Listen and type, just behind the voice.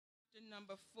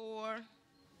number 4.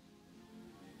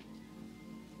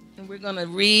 And we're going to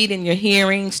read in your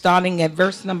hearing, starting at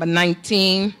verse number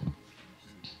 19.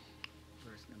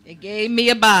 They gave me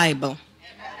a Bible.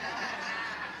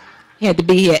 He had to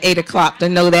be here at 8 o'clock to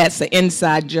know that's an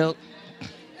inside joke.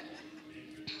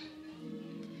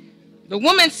 The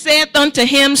woman saith unto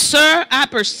him, Sir, I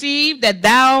perceive that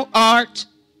thou art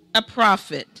a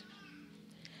prophet.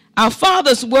 Our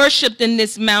fathers worshipped in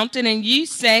this mountain, and ye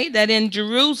say that in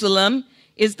Jerusalem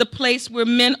is the place where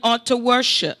men ought to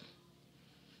worship.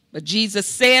 But Jesus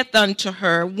saith unto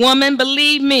her, Woman,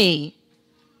 believe me,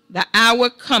 the hour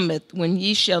cometh when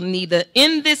ye shall neither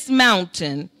in this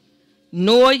mountain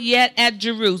nor yet at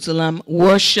Jerusalem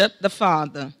worship the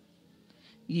Father.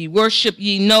 Ye worship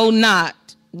ye know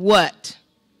not what.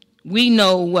 We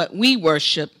know what we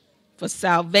worship, for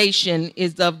salvation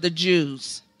is of the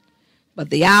Jews. But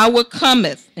the hour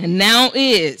cometh, and now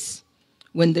is,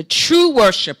 when the true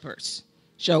worshipers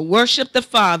shall worship the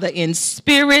Father in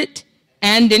spirit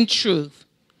and in truth.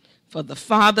 For the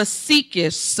Father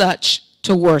seeketh such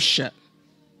to worship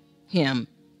him.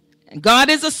 And God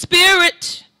is a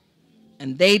spirit,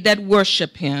 and they that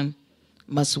worship him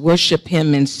must worship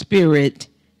him in spirit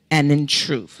and in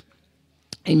truth.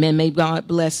 Amen. May God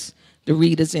bless the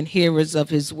readers and hearers of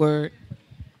his word.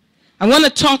 I want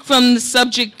to talk from the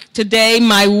subject today,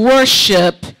 my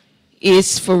worship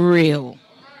is for real.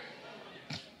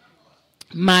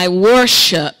 My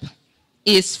worship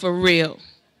is for real.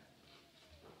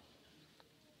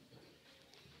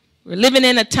 We're living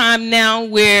in a time now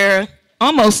where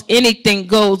almost anything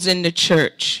goes in the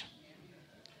church.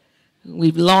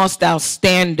 We've lost our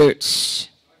standards.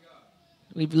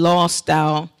 We've lost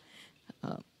our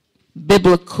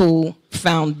biblical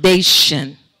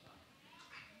foundation.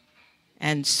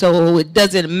 And so it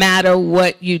doesn't matter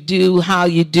what you do, how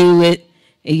you do it,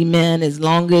 amen, as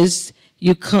long as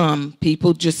you come.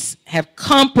 People just have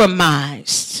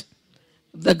compromised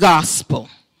the gospel.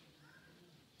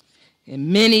 And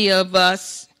many of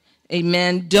us,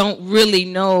 amen, don't really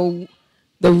know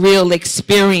the real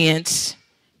experience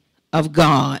of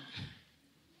God.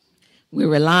 We're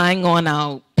relying on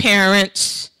our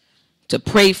parents to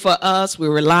pray for us. We're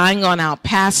relying on our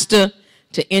pastor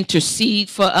to intercede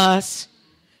for us.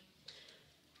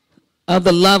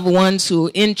 Other loved ones who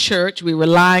are in church, we're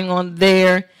relying on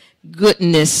their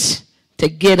goodness to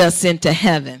get us into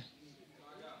heaven.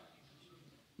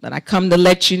 But I come to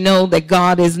let you know that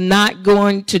God is not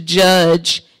going to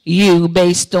judge you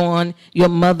based on your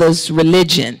mother's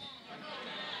religion.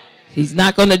 He's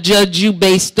not going to judge you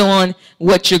based on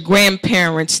what your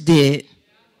grandparents did.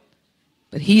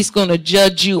 But he's going to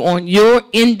judge you on your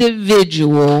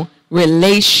individual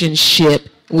relationship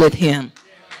with him.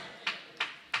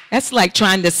 That's like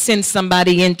trying to send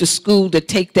somebody into school to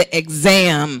take the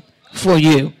exam for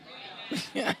you.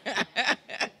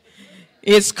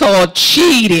 It's called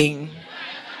cheating.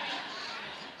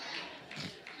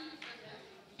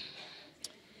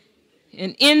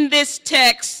 And in this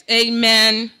text,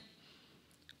 amen,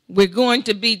 we're going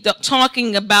to be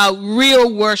talking about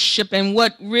real worship and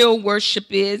what real worship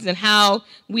is and how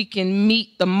we can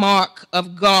meet the mark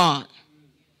of God.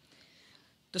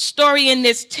 The story in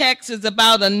this text is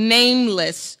about a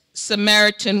nameless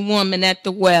Samaritan woman at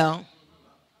the well.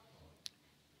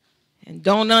 And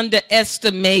don't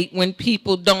underestimate when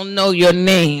people don't know your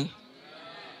name.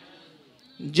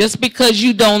 Just because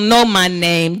you don't know my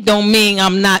name don't mean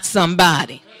I'm not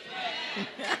somebody.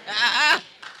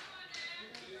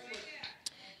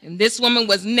 And this woman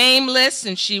was nameless,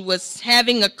 and she was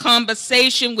having a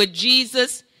conversation with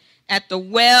Jesus at the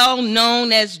well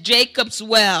known as Jacob's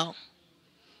well.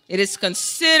 It is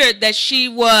considered that she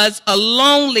was a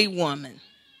lonely woman.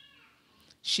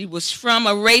 She was from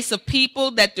a race of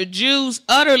people that the Jews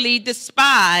utterly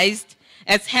despised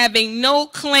as having no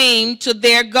claim to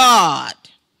their God.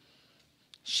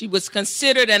 She was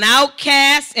considered an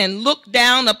outcast and looked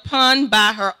down upon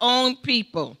by her own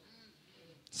people.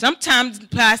 Sometimes,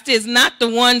 Pastor, it's not the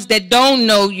ones that don't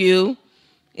know you.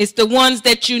 It's the ones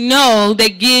that you know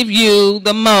that give you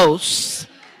the most.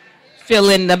 Fill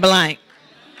in the blank.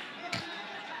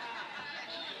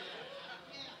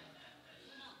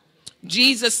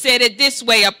 Jesus said it this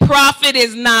way, a prophet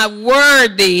is not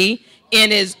worthy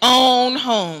in his own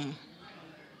home.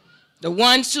 The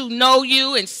ones who know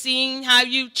you and seeing how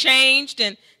you changed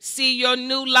and see your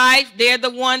new life, they're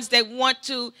the ones that want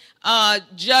to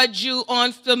judge you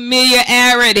on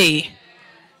familiarity.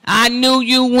 I knew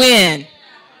you when.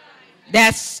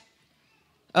 That's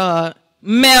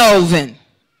Melvin.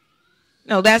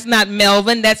 No, that's not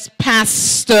Melvin. That's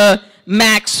Pastor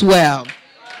Maxwell.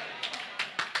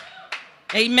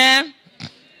 Amen.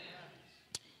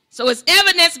 So it's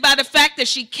evidenced by the fact that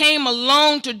she came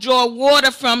alone to draw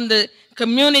water from the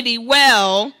community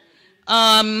well,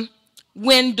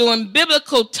 when during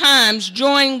biblical times,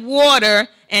 drawing water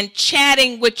and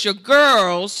chatting with your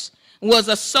girls was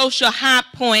a social high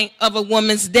point of a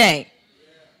woman's day.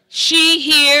 She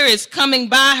here is coming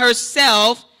by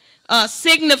herself,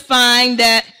 signifying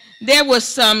that there were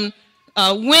some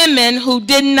women who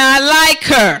did not like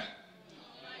her.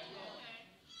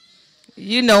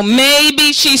 You know,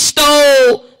 maybe she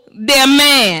stole their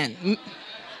man.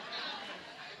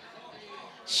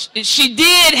 She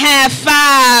did have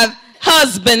 5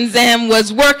 husbands and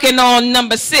was working on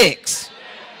number 6.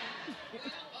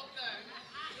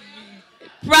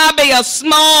 Probably a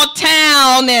small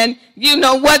town, and, you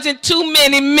know, wasn't too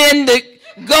many men to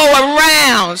go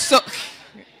around. So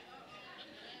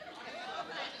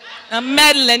I'm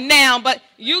meddling now, but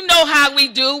you know how we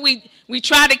do. We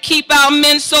try to keep our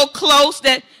men so close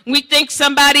that we think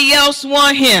somebody else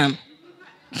want him.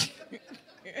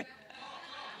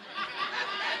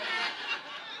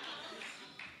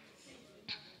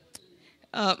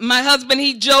 My husband,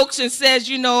 he jokes and says,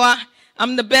 you know,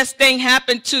 I'm the best thing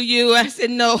happened to you. I said,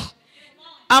 no,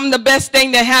 I'm the best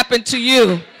thing that happened to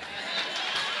you.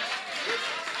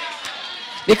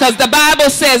 Because the Bible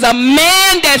says a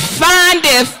man that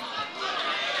findeth,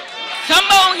 come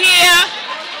on here.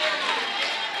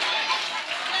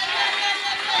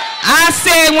 I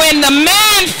said when the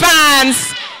man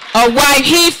finds a wife,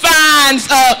 he finds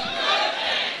a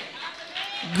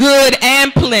good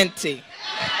and plenty.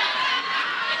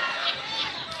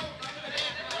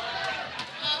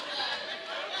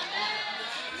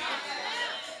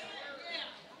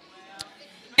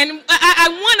 And I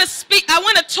want to speak, I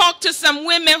want to talk to some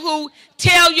women who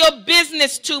tell your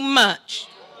business too much.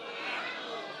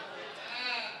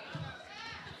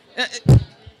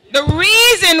 The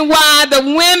reason why the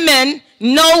women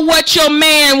know what your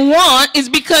man wants is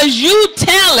because you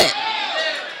tell it.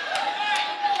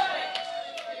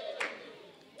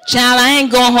 Child, I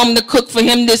ain't going home to cook for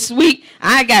him this week.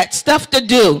 I got stuff to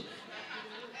do.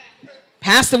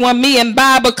 Pastor want me in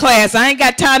Bible class. I ain't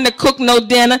got time to cook no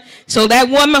dinner. So that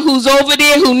woman who's over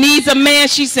there who needs a man,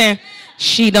 she's saying,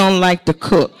 she don't like to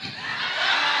cook.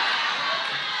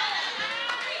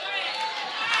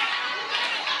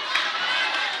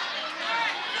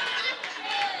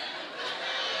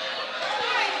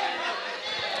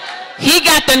 He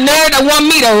got the nerve to want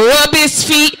me to rub his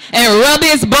feet and rub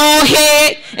his bald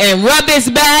head and rub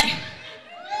his back.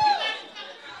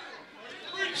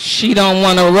 She don't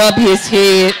want to rub his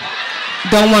head,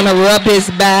 don't want to rub his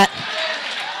back,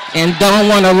 and don't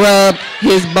want to rub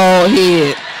his bald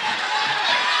head.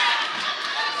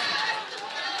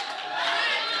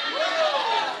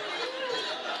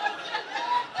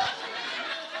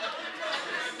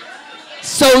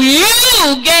 So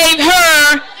you gave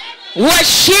her what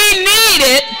she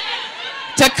needed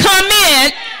to come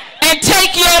in and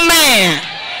take your man.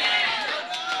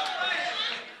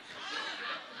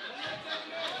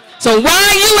 So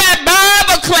while you at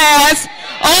Bible class,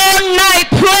 all night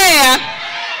prayer,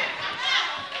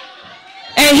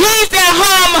 and he's at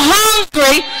home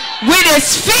hungry with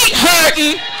his feet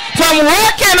hurting from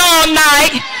working all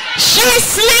night, she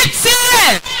slips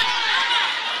in.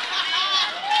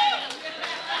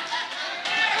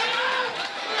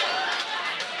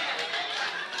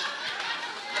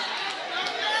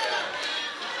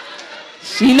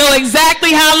 She know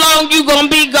exactly how long you gonna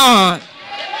be gone.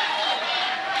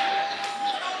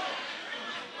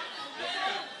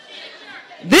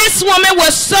 This woman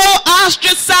was so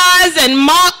ostracized and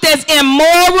marked as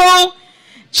immoral.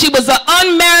 She was an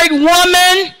unmarried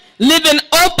woman living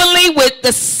openly with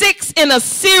the 6 in a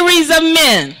series of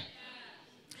men.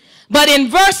 But in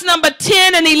verse number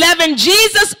 10 and 11,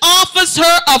 Jesus offers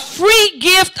her a free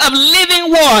gift of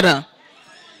living water.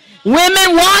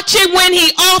 Women, watch it when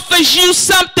he offers you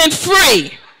something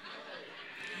free,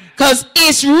 because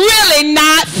it's really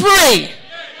not free.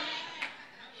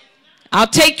 I'll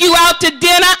take you out to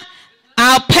dinner,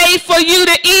 I'll pay for you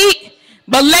to eat,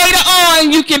 but later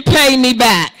on you can pay me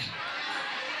back.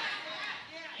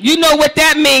 You know what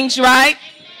that means, right?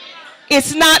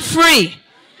 It's not free.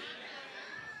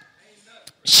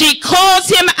 She calls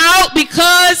him out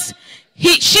because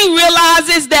she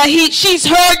realizes that she's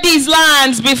heard these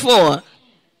lines before.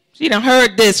 She done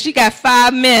heard this. She got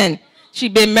 5 men she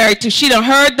been married to. She done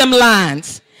heard them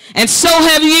lines. And so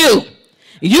have you.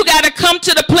 You got to come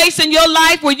to the place in your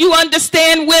life where you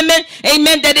understand, women,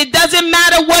 amen, that it doesn't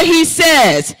matter what he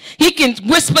says. He can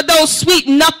whisper those sweet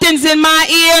nothings in my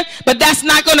ear, but that's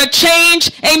not going to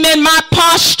change, amen, my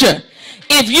posture.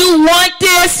 If you want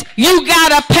this, you got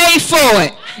to pay for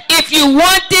it. If you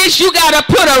want this, you got to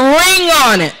put a ring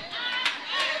on it.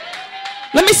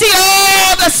 Let me see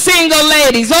all the single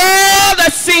ladies. All the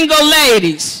single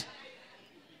ladies.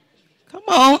 Come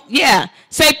on. Yeah.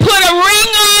 Say, put a ring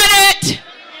on it.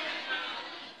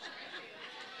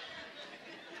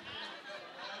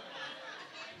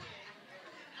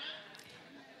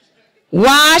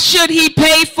 Why should he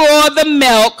pay for the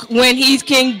milk when he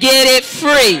can get it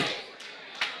free?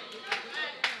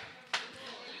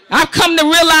 I've come to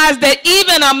realize that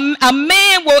even a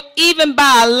man will even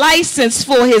buy a license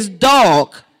for his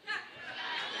dog,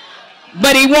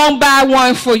 but he won't buy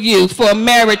one for you, for a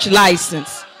marriage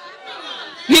license.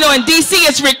 You know, in D.C.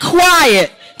 it's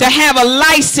required to have a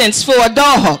license for a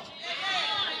dog,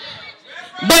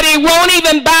 but he won't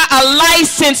even buy a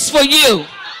license for you.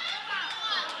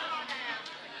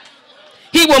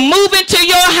 He will move into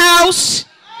your house,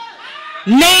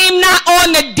 name not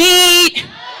on the deed,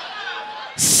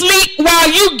 sleep while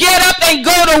you get up and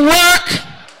go to work.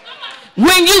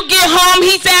 When you get home,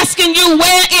 he's asking you,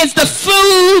 where is the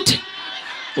food?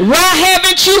 Why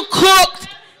haven't you cooked?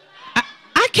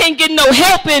 I can't get no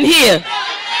help in here.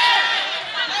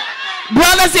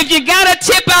 Brothers, if you got a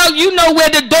tip out, you know where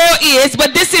the door is,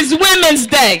 but this is Women's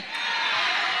Day.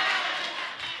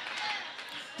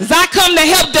 Because I come to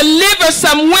help deliver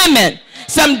some women,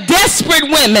 some desperate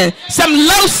women, some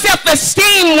low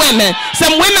self-esteem women,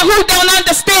 some women who don't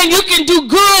understand you can do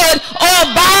good or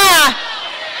bad.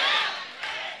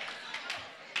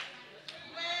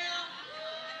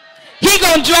 He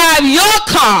gonna drive your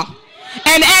car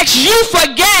and ask you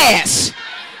for gas.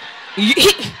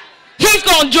 He's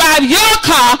gonna drive your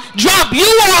car, drop you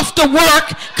off to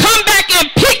work, come back and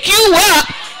pick you up,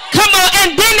 come on,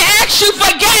 and then ask you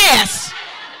for gas.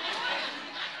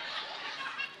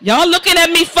 Y'all looking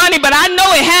at me funny, but I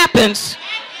know it happens.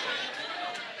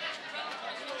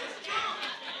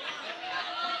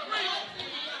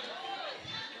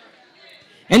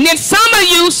 And then some of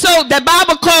you, so the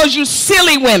Bible calls you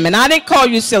silly women. I didn't call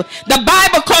you silly. The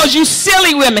Bible calls you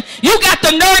silly women. You got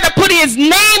the nerve to put his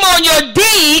name on your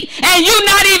deed and you're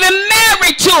not even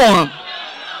married to him.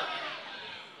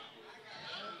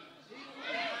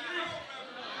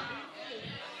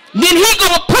 Then he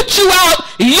gonna put you out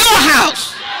your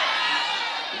house.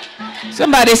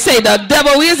 Somebody say the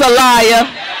devil is a liar.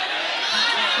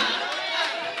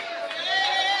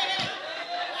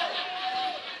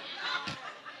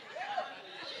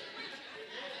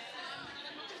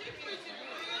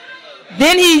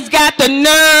 Then he's got the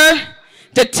nerve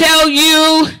to tell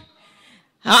you,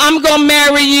 I'm going to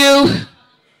marry you.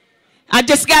 I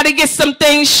just got to get some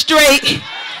things straight.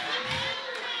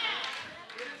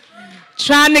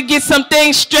 Trying to get some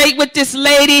things straight with this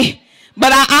lady.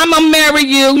 But I'm going to marry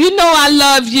you. You know I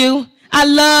love you. I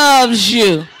loves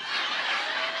you.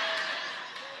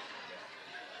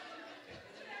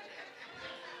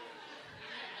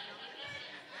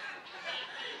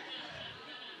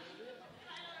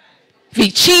 If he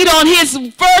cheat on his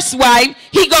first wife,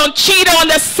 he gonna cheat on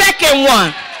the second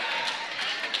one.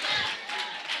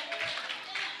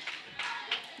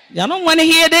 Y'all don't want to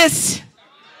hear this?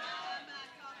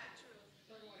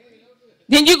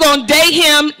 Then you gonna date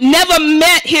him, never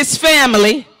met his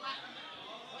family,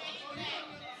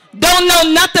 don't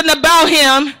know nothing about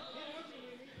him.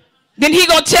 Then he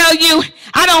gonna tell you,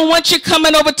 I don't want you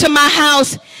coming over to my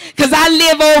house because I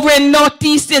live over in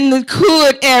Northeast in the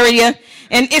hood area.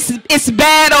 And it's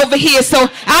bad over here, so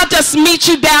I'll just meet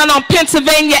you down on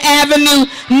Pennsylvania Avenue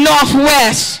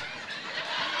Northwest.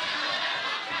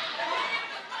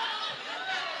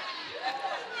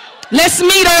 Let's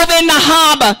meet over in the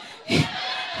harbor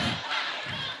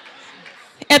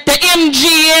at the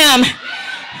MGM.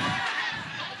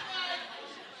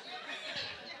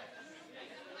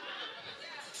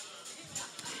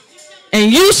 And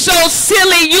you so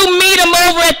silly, you meet him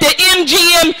over at the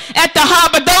MGM at the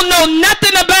harbor, don't know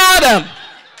nothing about him.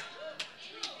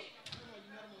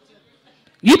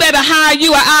 You better hire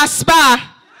you an I Spy.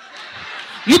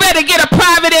 You better get a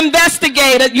private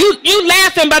investigator. You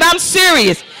laughing, but I'm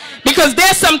serious. Because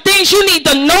there's some things you need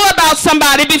to know about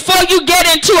somebody before you get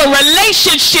into a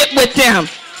relationship with them.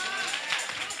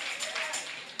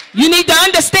 You need to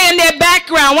understand their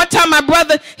background. One time my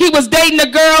brother, he was dating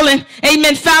a girl and,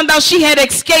 amen, found out she had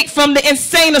escaped from the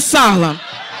insane asylum.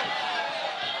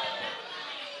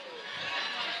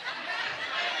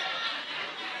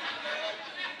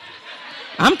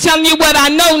 I'm telling you what I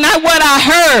know, not what I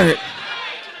heard.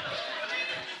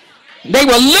 They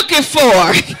were looking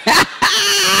for.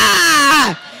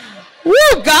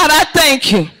 Woo, God, I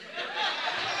thank you.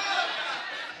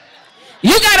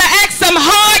 You got to ask some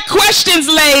hard questions,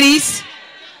 ladies.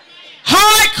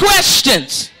 Hard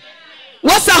questions.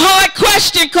 What's a hard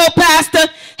question, co-pastor?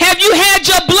 Have you had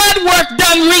your blood work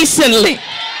done recently?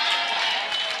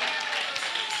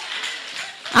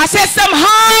 I said some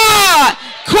hard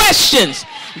questions.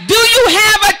 Do you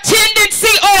have a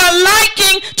tendency or a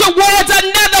liking towards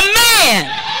another man?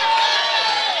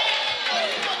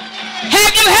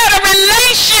 Have you had a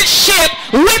relationship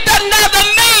with another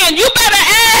man? You better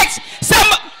ask some.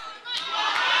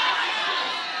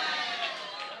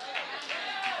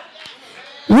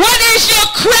 What is your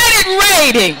credit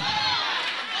rating?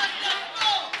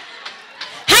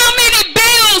 How many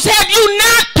bills have you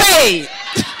not paid?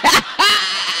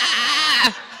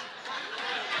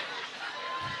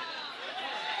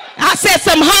 I said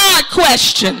some hard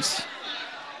questions.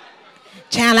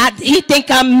 Child, he think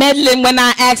I'm meddling when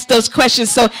I ask those questions,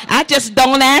 so I just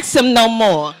don't ask him no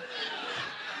more.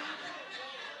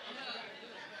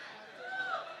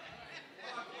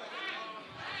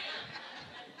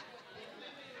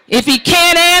 If he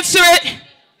can't answer it,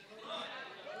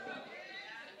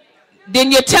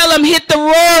 then you tell him, hit the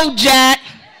road, Jack,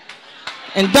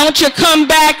 and don't you come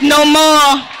back no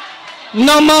more,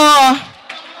 no more,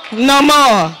 no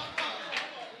more.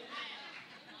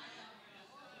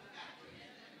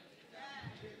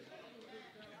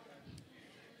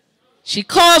 She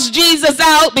calls Jesus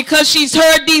out because she's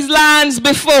heard these lines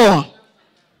before.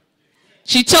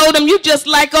 She told him, you just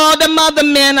like all them other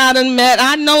men I done met.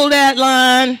 I know that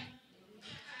line.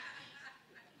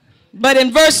 But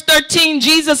in verse 13,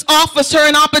 Jesus offers her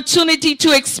an opportunity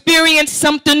to experience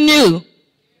something new.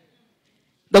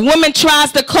 The woman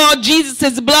tries to call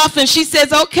Jesus' bluff, and she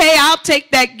says, okay, I'll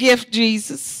take that gift,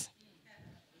 Jesus.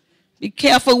 Be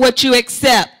careful what you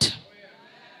accept.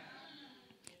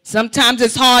 Sometimes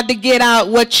it's hard to get out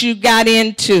what you got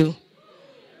into.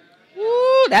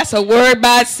 Ooh, that's a word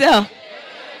by itself.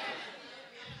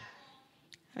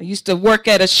 I used to work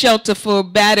at a shelter for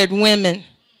battered women.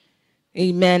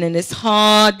 Amen. And it's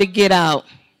hard to get out.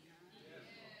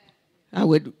 I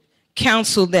would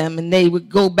counsel them, and they would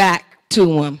go back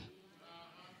to him.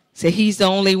 Say, he's the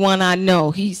only one I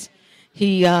know. He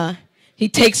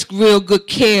takes real good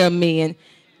care of me, and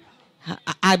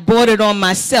I bought it on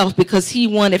myself because he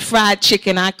wanted fried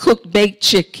chicken. I cooked baked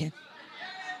chicken.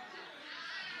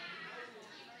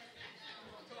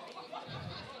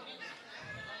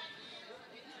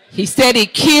 He said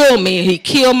he'd kill me. He'd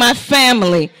kill my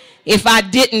family if I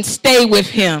didn't stay with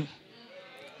him.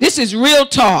 This is real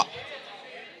talk.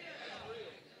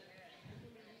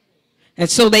 And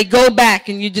so they go back,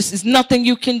 and there's nothing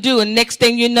you can do. And next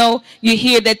thing you know, you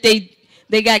hear that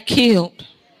they got killed.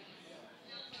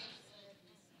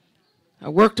 I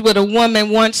worked with a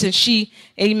woman once, and she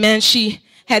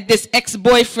had this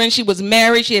ex-boyfriend. She was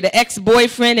married. She had an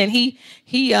ex-boyfriend, and he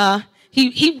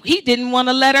didn't want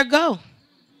to let her go.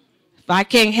 If I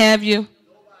can't have you,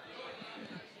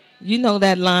 you know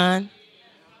that line.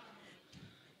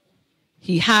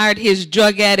 He hired his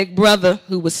drug addict brother,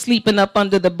 who was sleeping up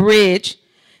under the bridge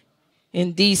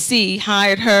in D.C.,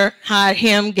 hired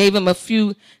him, gave him a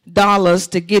few dollars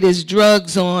to get his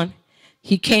drugs on.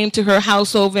 He came to her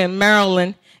house over in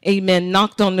Maryland, amen,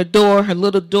 knocked on the door. Her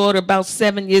little daughter, about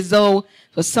 7 years old,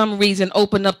 for some reason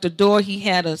opened up the door. He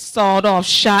had a sawed-off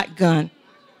shotgun.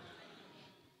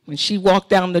 When she walked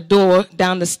down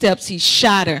the steps, he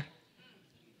shot her.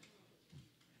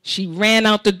 She ran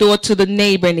out the door to the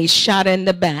neighbor, and he shot her in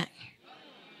the back.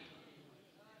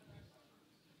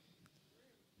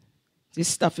 This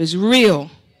stuff is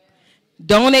real.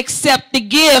 Don't accept the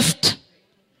gift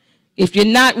if you're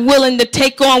not willing to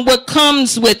take on what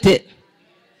comes with it.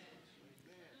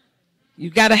 You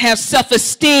got to have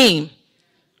self-esteem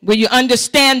where you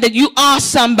understand that you are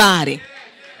somebody.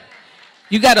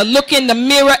 You got to look in the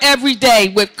mirror every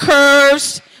day with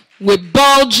curves, with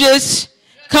bulges.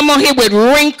 Come on here with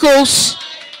wrinkles.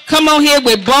 Come on here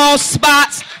with bald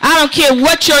spots. I don't care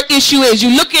what your issue is.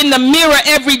 You look in the mirror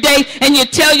every day and you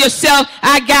tell yourself,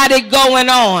 I got it going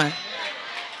on.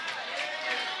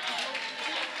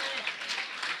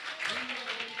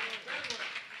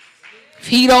 If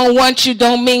he don't want you,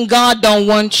 don't mean God don't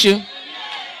want you.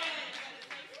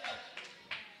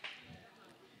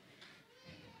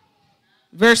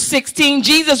 Verse 16,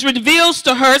 Jesus reveals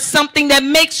to her something that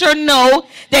makes her know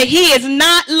that he is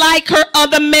not like her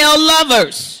other male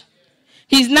lovers.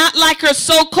 He's not like her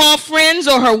so-called friends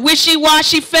or her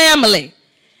wishy-washy family.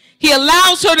 He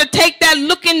allows her to take that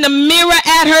look in the mirror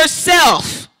at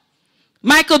herself.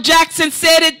 Michael Jackson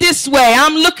said it this way,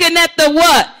 I'm looking at the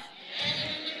what?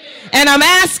 And I'm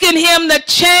asking him to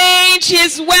change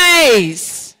his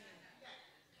ways.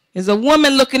 There's a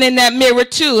woman looking in that mirror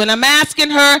too, and I'm asking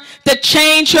her to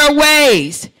change her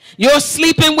ways. Your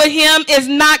sleeping with him is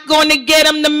not going to get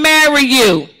him to marry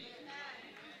you.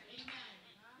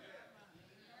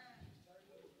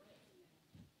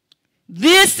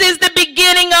 This is the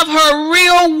beginning of her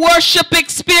real worship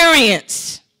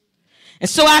experience. And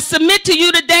so I submit to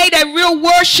you today that real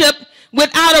worship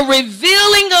without a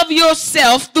revealing of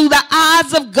yourself through the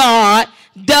eyes of God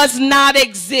does not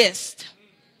exist.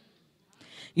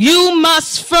 You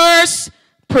must first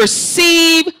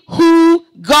perceive who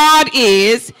God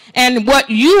is and what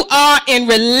you are in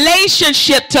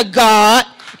relationship to God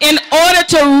in order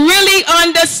to really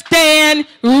understand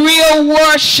real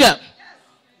worship.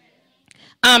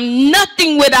 I'm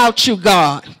nothing without you,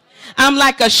 God. I'm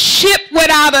like a ship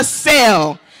without a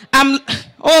sail.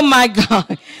 Oh my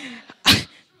God.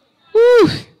 Whew.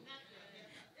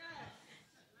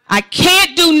 I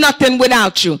can't do nothing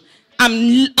without you. I'm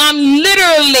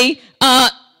literally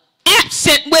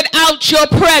absent without your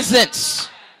presence.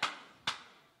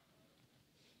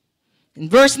 In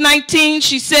verse 19,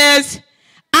 she says,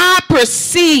 I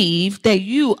perceive that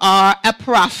you are a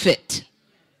prophet.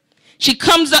 She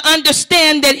comes to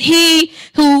understand that he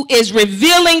who is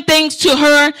revealing things to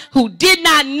her, who did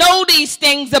not know these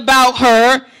things about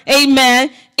her,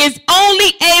 amen, is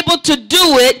only able to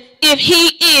do it if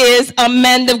he is a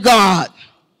man of God.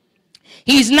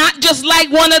 He's not just like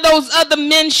one of those other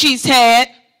men she's had,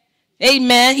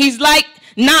 amen. He's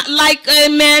not like,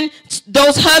 amen,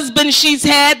 those husbands she's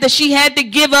had that she had to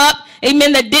give up,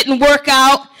 amen, that didn't work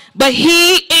out. But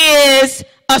he is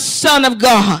a son of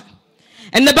God.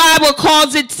 And the Bible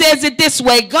says it this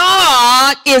way: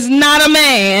 God is not a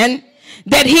man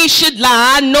that he should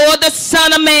lie, nor the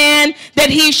son of man that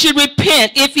he should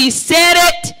repent. If he said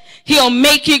it, he'll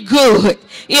make it good.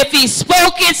 If he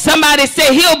spoke it, somebody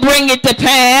say he'll bring it to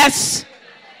pass.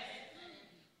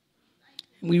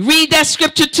 We read that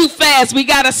scripture too fast. We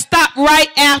got to stop right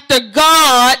after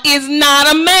God is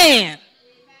not a man.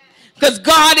 Because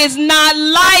God is not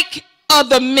like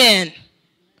other men.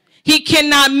 He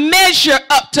cannot measure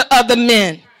up to other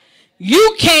men.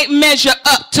 You can't measure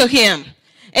up to him.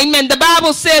 Amen. The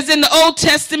Bible says in the Old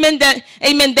Testament that,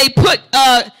 amen, they put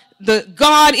God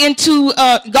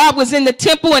was in the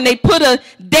temple, and they put a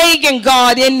Dagon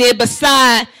god in there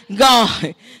beside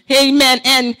God. Amen.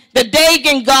 And the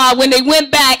Dagon god, when they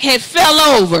went back, had fell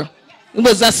over. It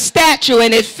was a statue,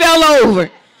 and it fell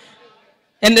over.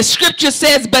 And the scripture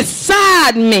says,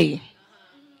 beside me,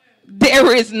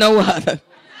 there is no other.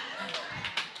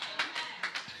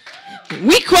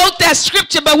 We quote that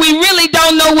scripture, but we really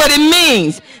don't know what it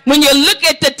means. When you look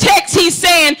at the text, he's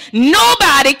saying,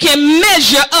 nobody can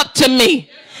measure up to me.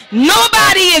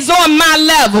 Nobody is on my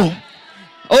level.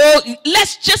 Oh,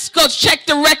 let's just go check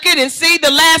the record and see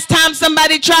the last time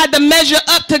somebody tried to measure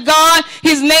up to God.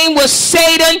 His name was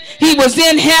Satan. He was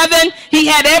in heaven. He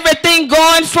had everything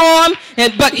going for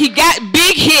him, but he got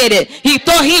big-headed. He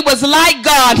thought he was like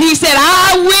God. He said,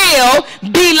 I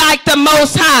will be like the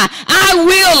Most High. I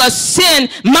will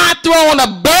ascend my throne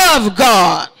above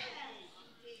God.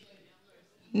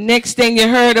 Next thing you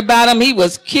heard about him, he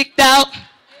was kicked out.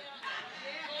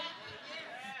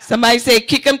 Somebody say,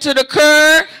 kick him to the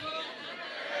curb.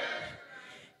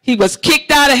 He was kicked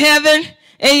out of heaven.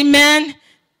 Amen.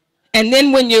 And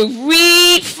then when you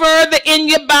read further in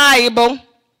your Bible,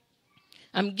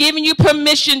 I'm giving you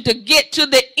permission to get to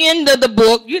the end of the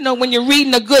book. You know, when you're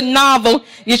reading a good novel,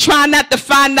 you try not to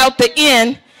find out the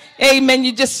end. Amen.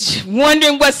 You're just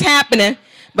wondering what's happening.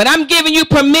 But I'm giving you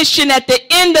permission at the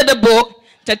end of the book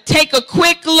to take a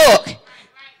quick look.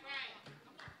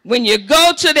 When you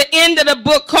go to the end of the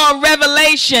book called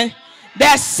Revelation,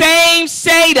 that same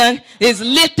Satan is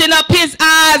lifting up his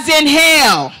eyes in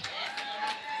hell.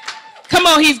 Come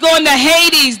on, he's going to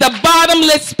Hades, the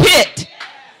bottomless pit.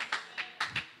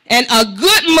 And a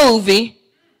good movie,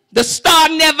 the star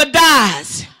never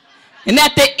dies. And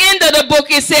at the end of the book,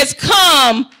 it says,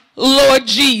 come, Lord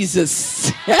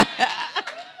Jesus.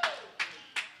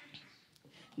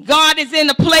 God is in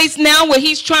a place now where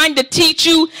he's trying to teach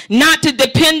you not to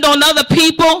depend on other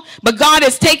people, but God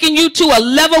is taking you to a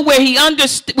level where you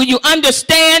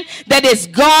understand that it's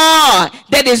God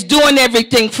that is doing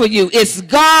everything for you. It's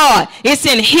God. It's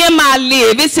in him I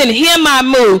live. It's in him I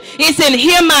move. It's in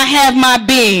him I have my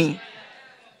being.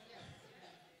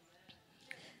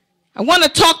 I want to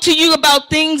talk to you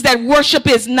about things that worship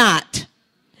is not.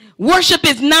 Worship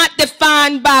is not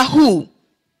defined by who.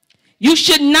 You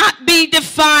should not be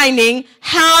defining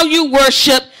how you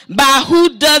worship by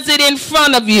who does it in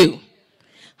front of you,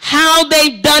 how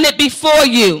they've done it before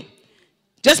you.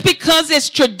 Just because it's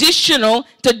traditional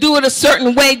to do it a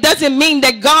certain way doesn't mean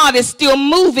that God is still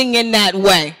moving in that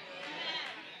way.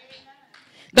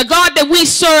 The God that we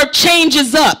serve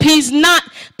changes up. He's not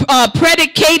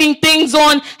predicating things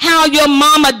on how your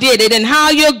mama did it and how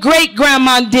your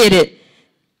great-grandma did it.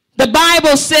 The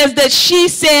Bible says that she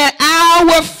said,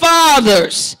 our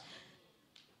fathers.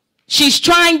 She's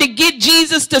trying to get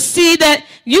Jesus to see that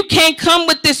you can't come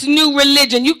with this new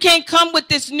religion. You can't come with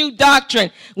this new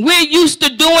doctrine. We're used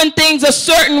to doing things a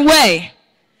certain way.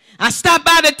 I stopped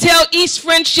by to tell East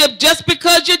Friendship, just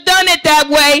because you've done it that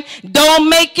way, don't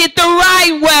make it the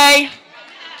right way.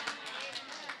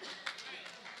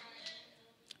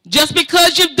 Just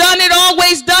because you've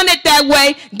always done it that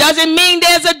way, doesn't mean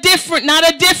there's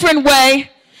not a different way.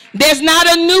 There's not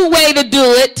a new way to do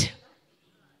it.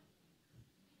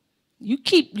 You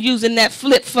keep using that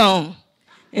flip phone.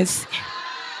 And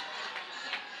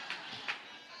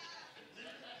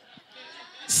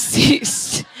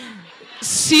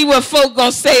see what folk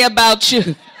gonna say about you.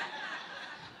 If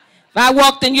I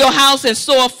walked in your house and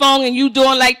saw a phone and you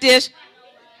doing like this,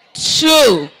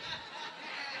 2,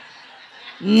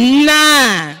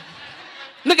 9.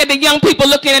 Look at the young people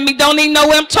looking at me, don't even know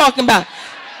what I'm talking about.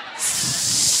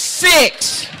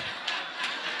 6.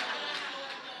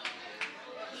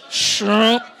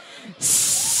 Shrimp.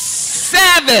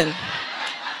 7.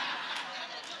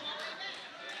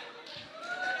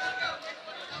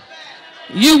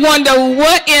 You wonder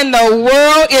what in the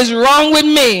world is wrong with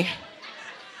me.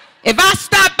 If I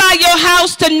stop by your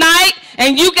house tonight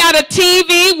and you got a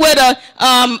TV with a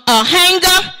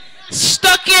hanger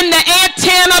stuck in the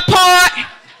antenna part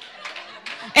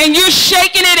and you're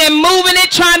shaking it and moving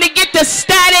it, trying to get the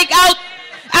static out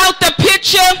the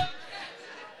picture,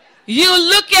 you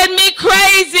look at me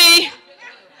crazy.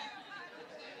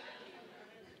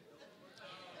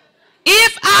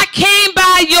 If I came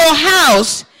by your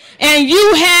house and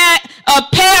you had a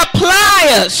pair of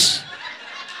pliers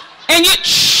and you,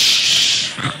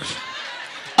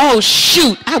 oh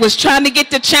shoot, I was trying to get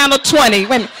to channel 20. Wait a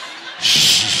minute.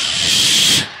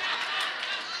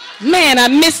 Man, I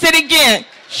missed it again.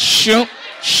 Shoot,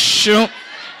 shoot,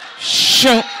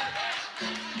 shoot.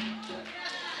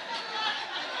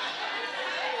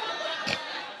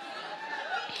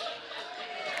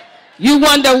 You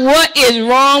wonder what is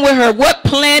wrong with her. What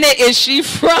planet is she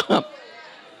from?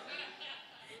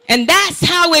 And that's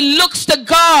how it looks to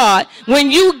God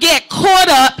when you get caught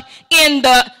up in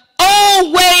the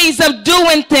old ways of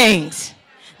doing things.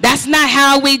 That's not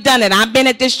how we done it. I've been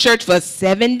at this church for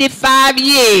 75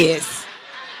 years.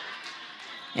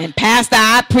 And Pastor,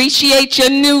 I appreciate your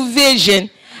new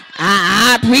vision.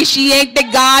 I appreciate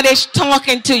that God is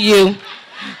talking to you.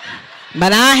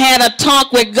 But I had a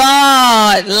talk with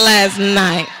God last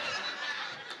night.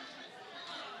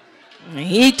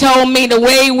 He told me the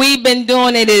way we've been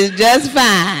doing it is just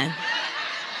fine.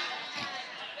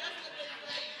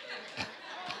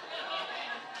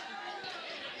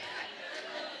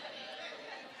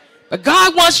 But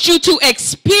God wants you to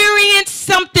experience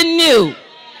something new.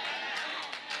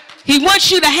 He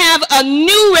wants you to have a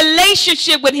new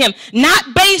relationship with him,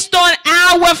 not based on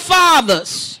our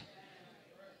fathers.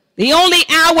 The only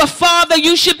our Father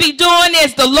you should be doing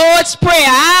is the Lord's Prayer.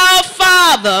 Our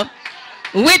Father,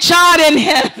 which art in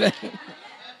heaven,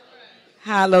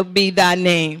 hallowed be thy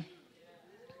name.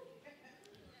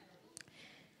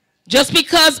 Just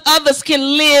because others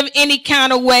can live any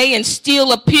kind of way and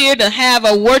still appear to have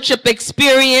a worship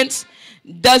experience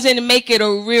doesn't make it a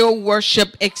real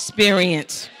worship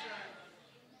experience.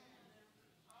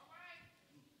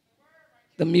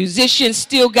 The musicians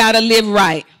still got to live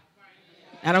right.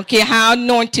 I don't care how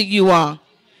anointed you are,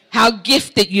 how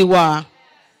gifted you are.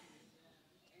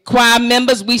 Choir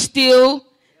members, we still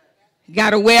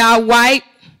got to wear our white,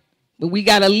 but we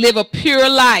got to live a pure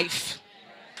life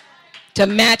to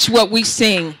match what we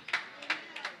sing.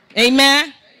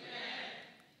 Amen?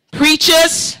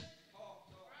 Preachers,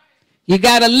 you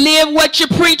got to live what you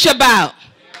preach about.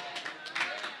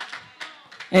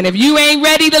 And if you ain't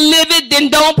ready to live it, then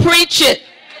don't preach it.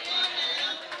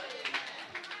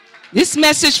 This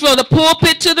message for the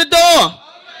pulpit to the door.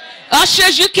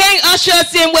 Ushers, you can't usher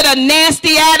us in with a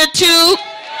nasty attitude.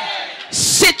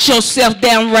 Sit yourself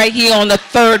down right here on the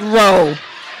 3rd row.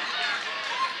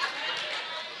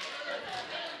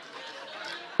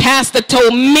 Pastor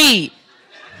told me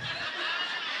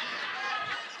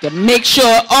to make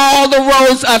sure all the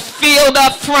rows are filled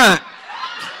up front.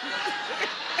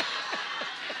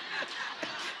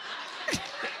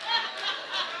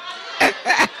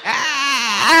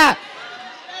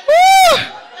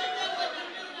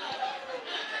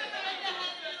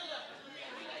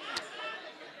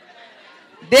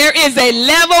 There is a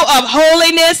level of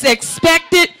holiness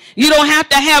expected. You don't have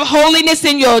to have holiness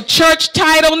in your church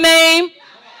title name.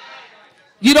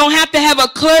 You don't have to have a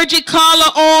clergy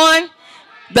collar on.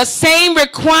 The same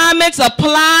requirements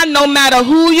apply no matter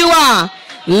who you are.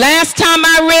 Last time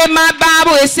I read my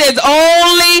Bible, it says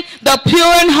only the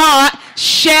pure in heart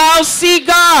shall see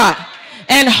God.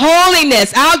 And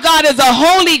holiness. Our God is a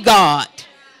holy God.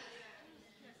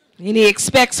 And he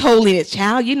expects holiness.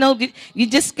 Child, you know, you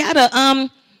just got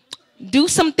to do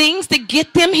some things to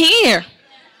get them here.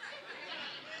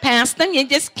 Pastor,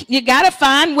 you got to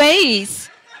find ways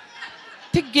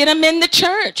to get them in the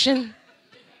church and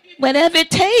whatever it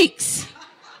takes.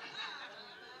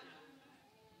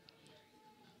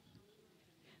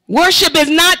 Worship is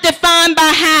not defined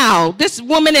by how. This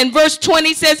woman in verse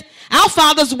 20 says, our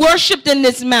fathers worshiped in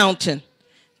this mountain.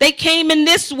 They came in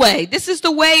this way. This is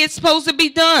the way it's supposed to be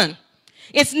done.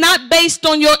 It's not based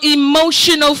on your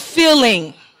emotional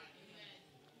feeling.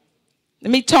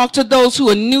 Let me talk to those who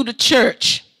are new to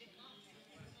church.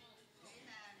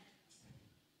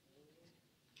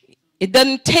 It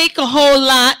doesn't take a whole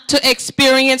lot to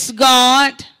experience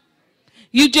God.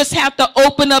 You just have to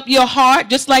open up your heart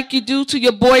just like you do to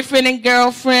your boyfriend and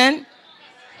girlfriend.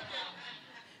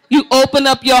 You open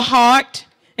up your heart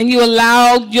and you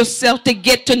allow yourself to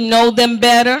get to know them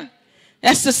better.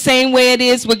 That's the same way it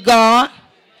is with God.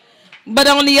 But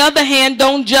on the other hand,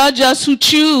 don't judge us who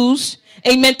choose,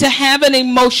 amen, to have an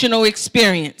emotional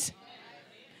experience.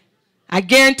 I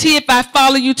guarantee if I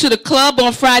follow you to the club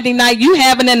on Friday night, you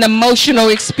having an emotional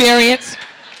experience.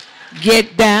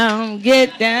 Get down,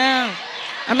 get down.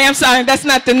 I mean, I'm sorry, that's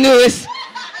not the newest.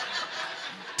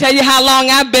 Tell you how long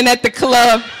I've been at the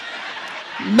club.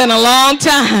 Been a long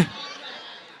time.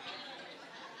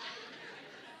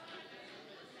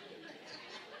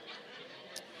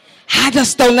 I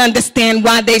just don't understand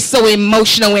why they're so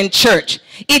emotional in church.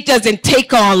 It doesn't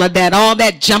take all of that, all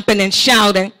that jumping and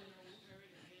shouting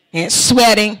and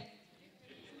sweating.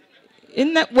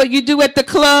 Isn't that what you do at the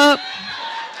club?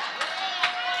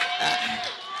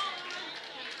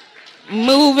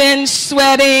 Moving,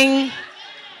 sweating,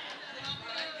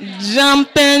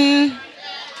 jumping.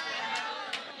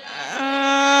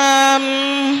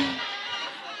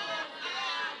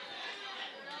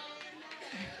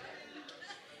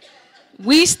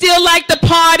 We still like the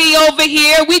party over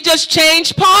here. We just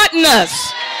changed partners.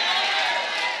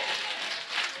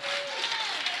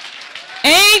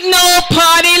 Ain't no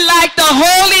party like the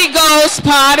Holy Ghost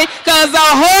party, because the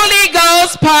Holy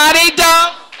Ghost party don't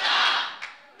stop.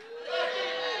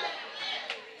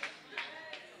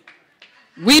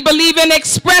 We believe in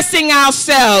expressing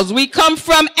ourselves. We come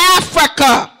from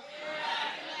Africa.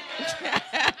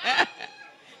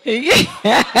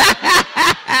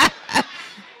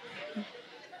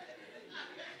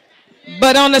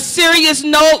 But on a serious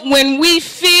note, when we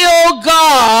feel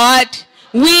God,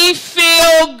 we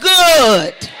feel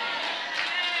good.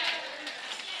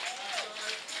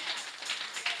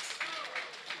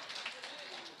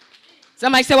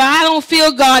 Somebody say, well, I don't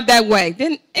feel God that way.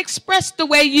 Then express the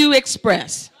way you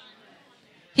express.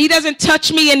 He doesn't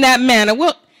touch me in that manner.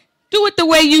 Well, do it the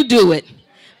way you do it.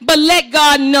 But let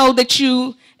God know that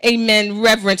you, amen,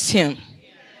 reverence him.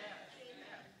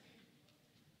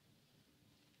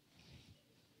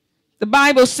 The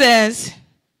Bible says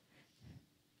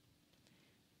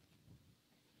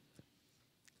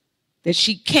that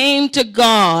she came to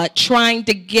God trying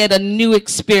to get a new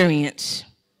experience.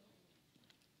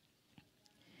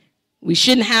 We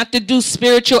shouldn't have to do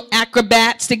spiritual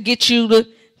acrobats to get you to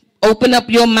open up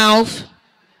your mouth.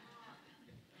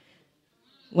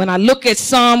 When I look at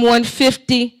Psalm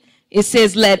 150, it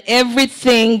says, let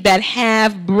everything that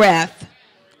have breath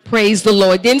praise the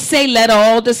Lord. It didn't say let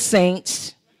all the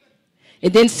saints.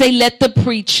 It didn't say let the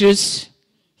preachers.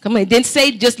 Come on, it didn't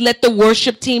say just let the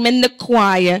worship team and the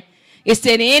choir. It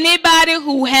said anybody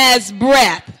who has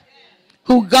breath,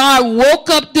 who God woke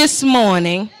up this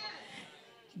morning,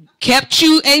 kept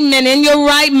you, amen, in your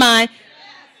right mind,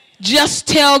 just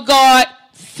tell God,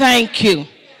 thank you.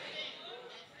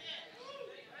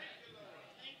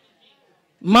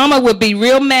 Mama would be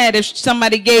real mad if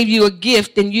somebody gave you a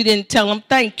gift and you didn't tell them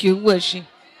thank you, would she?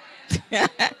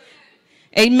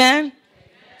 Amen.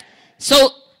 So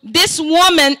this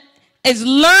woman is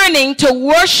learning to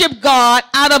worship God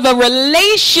out of a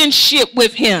relationship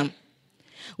with him.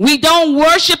 We don't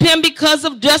worship him because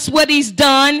of just what he's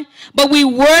done, but we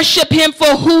worship him for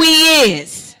who he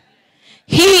is.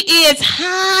 He is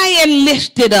high and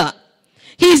lifted up.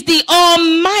 He's the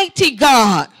Almighty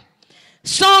God.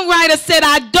 Songwriter said,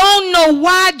 I don't know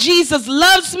why Jesus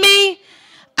loves me.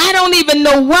 I don't even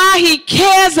know why he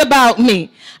cares about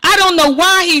me. I don't know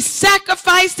why he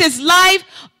sacrificed his life.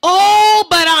 Oh,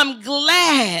 but I'm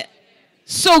glad.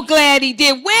 So glad he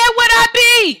did. Where would I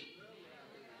be?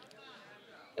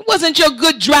 It wasn't your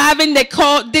good driving that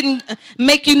didn't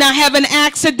make you not have an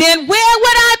accident. Where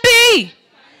would I be?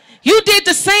 You did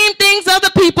the same things other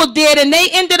people did, and they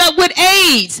ended up with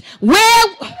AIDS. Where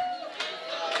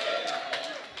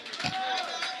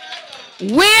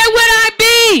would I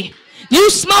be?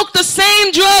 You smoked the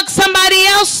same drug somebody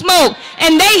else smoked,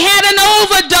 and they had an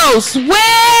overdose.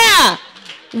 Where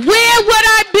would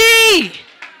I be?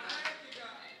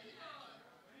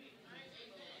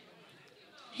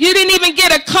 You didn't even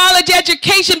get a college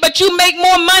education, but you make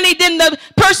more money than the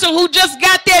person who just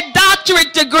got their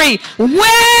doctorate degree.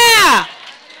 Where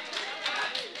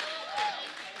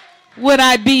would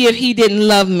I be if he didn't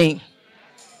love me?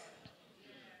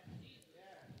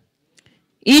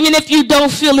 Even if you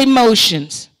don't feel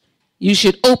emotions, you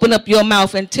should open up your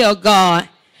mouth and tell God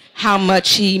how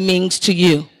much he means to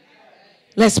you.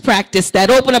 Let's practice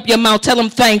that. Open up your mouth. Tell him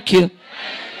thank you.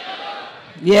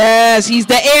 Yes, he's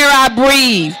the air I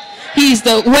breathe. He's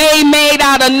the way made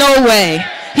out of no way.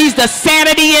 He's the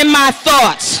sanity in my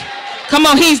thoughts. Come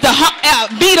on, he's the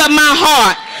beat of my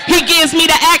heart. He gives me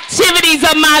the activities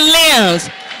of my limbs.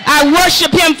 I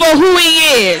worship him for who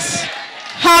he is.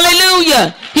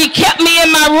 Hallelujah. He kept me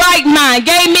in my right mind,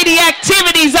 gave me the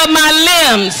activities of my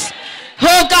limbs.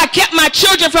 Oh, God kept my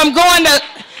children from going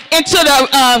into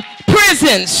the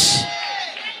prisons.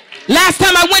 Last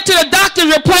time I went to the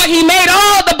doctor's report, he made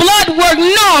all the blood work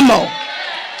normal.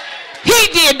 He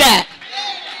did that.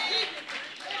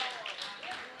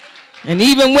 And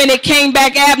even when it came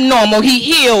back abnormal, he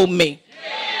healed me.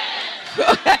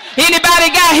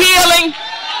 Anybody got healing?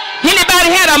 Anybody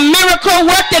had a miracle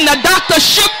worked and the doctor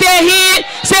shook their head,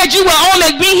 said you will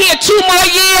only be here 2 more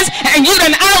years and you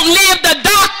done outlived the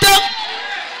doctor?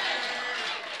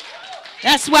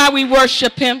 That's why we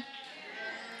worship him,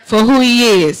 for who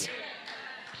he is.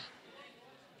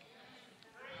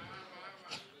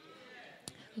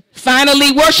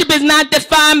 Finally, worship is not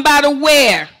defined by the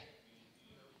where.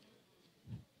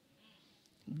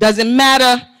 Doesn't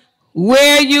matter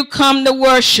where you come to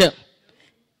worship.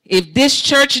 If this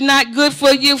church is not good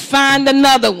for you, find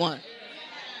another one.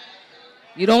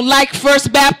 You don't like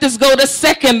First Baptist, go to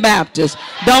Second Baptist.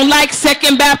 Don't like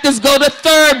Second Baptist, go to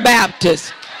Third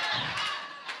Baptist.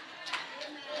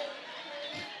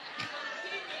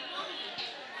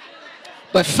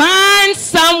 But find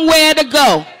somewhere to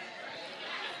go.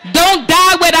 Don't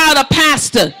die without a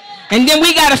pastor. And then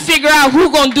we got to figure out who's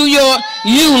going to do your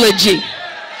eulogy.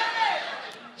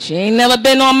 She ain't never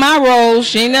been on my roll.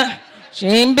 She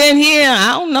ain't been here.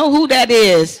 I don't know who that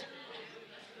is.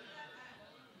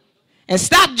 And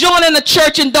stop joining the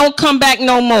church and don't come back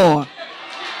no more.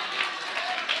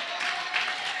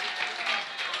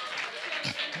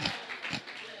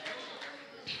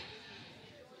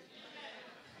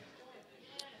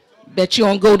 Bet you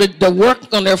don't go to the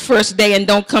work on their first day and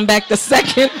don't come back the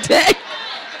second day.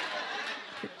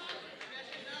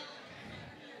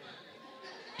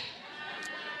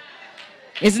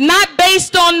 It's not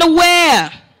based on the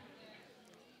where.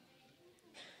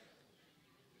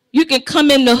 You can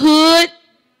come in the hood,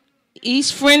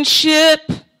 East Friendship.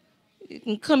 You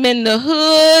can come in the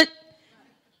hood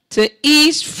to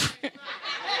East.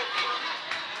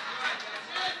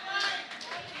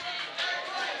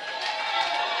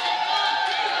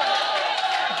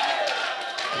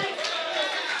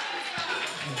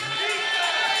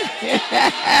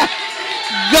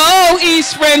 Go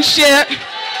East Friendship.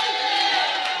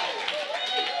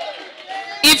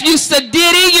 If you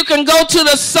sedity, you can go to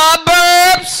the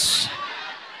suburbs.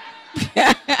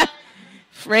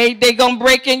 Afraid they're going to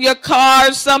break in your car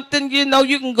or something, you know,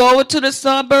 you can go to the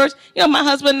suburbs. You know, my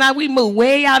husband and I, we moved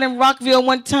way out in Rockville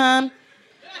one time.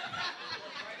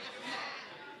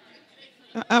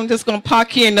 I'm just going to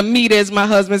park here in the meter, as my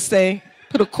husband say.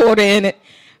 Put a quarter in it.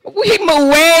 We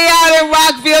moved way out in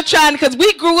Rockville because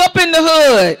we grew up in the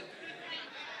hood.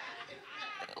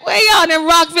 Way out in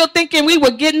Rockville thinking we were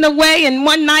getting away, and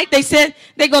one night they said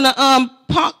they're going to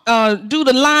do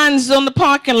the lines on the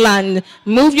parking lot and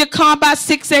move your car by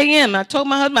 6 a.m. I told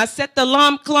my husband, I set the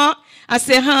alarm clock. I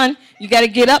said, hon, you got to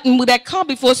get up and move that car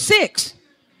before 6.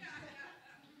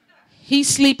 He's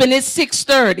sleeping at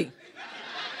 6:30.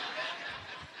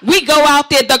 We go out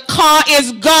there, the car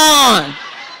is gone.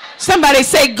 Somebody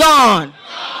say gone.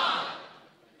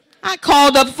 I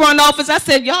called up front office. I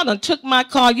said, y'all done took my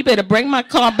car. You better bring my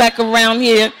car back around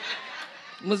here.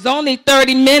 It was only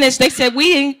 30 minutes. They said,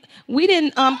 we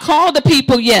didn't call the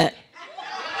people yet.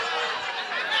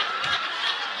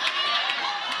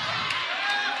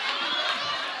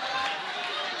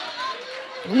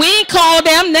 We ain't called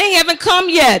them. They haven't come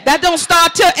yet. That don't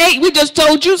start till 8. We just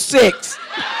told you 6.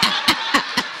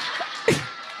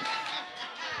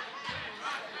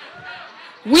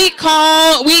 We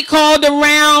called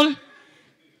around.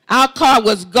 Our car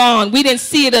was gone. We didn't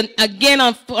see it again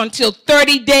until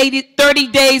 30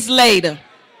 days later.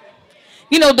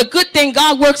 You know, the good thing,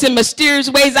 God works in mysterious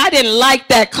ways. I didn't like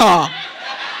that car.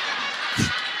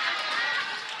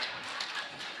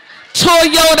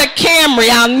 Toyota Camry.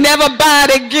 I'll never buy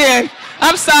it again.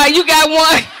 I'm sorry, you got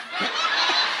one?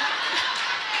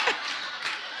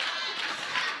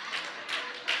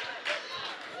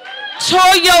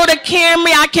 Toyota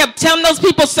Camry. I kept telling those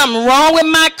people something wrong with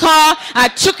my car. I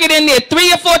took it in there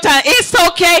 3 or 4 times. It's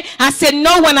okay. I said,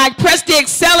 no, when I press the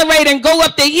accelerator and go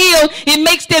up the hill, it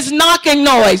makes this knocking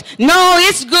noise. No,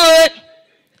 it's good.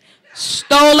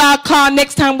 Stole our car.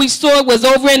 Next time we saw it was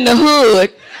over in the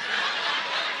hood.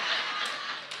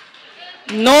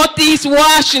 Northeast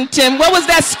Washington. What was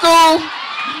that school?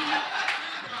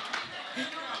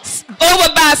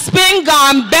 Over by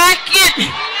Spingarn, back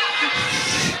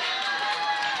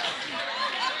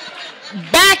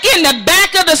in the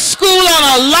back of the school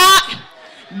on a lot,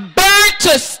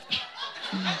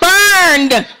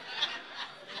 burned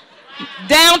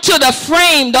down to the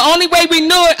frame. The only way we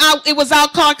knew it was our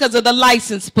car because of the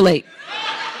license plate.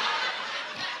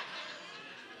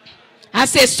 I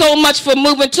said, so much for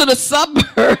moving to the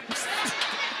suburbs.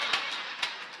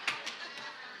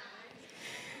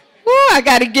 Ooh, I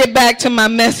got to get back to my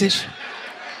message.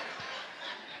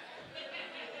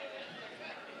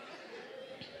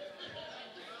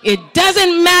 It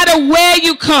doesn't matter where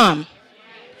you come,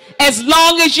 as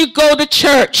long as you go to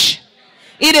church.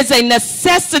 It is a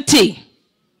necessity.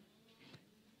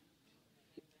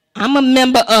 I'm a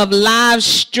member of Live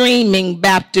Streaming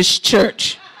Baptist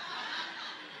Church.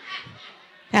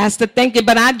 Pastor, thank you,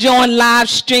 but I joined Live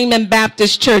Streaming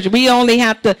Baptist Church. We only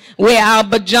have to wear our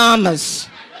pajamas.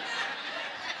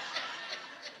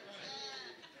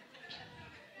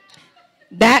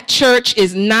 That church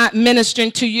is not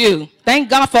ministering to you. Thank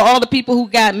God for all the people who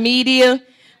got media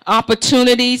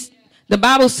opportunities. The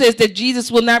Bible says that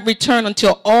Jesus will not return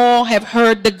until all have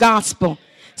heard the gospel.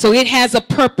 So it has a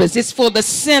purpose. It's for the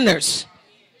sinners.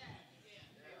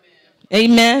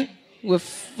 Amen. We're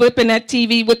flipping that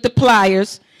TV with the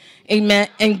pliers. Amen.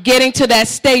 And getting to that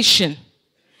station.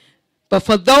 But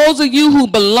for those of you who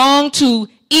belong to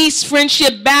East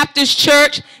Friendship Baptist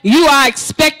Church, you are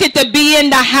expected to be in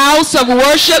the house of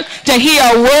worship to hear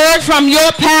a word from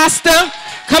your pastor.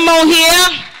 Come on here.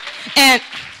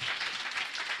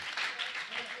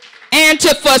 And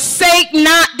to forsake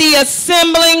not the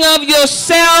assembling of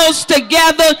yourselves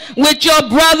together with your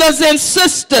brothers and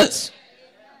sisters.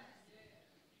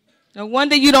 No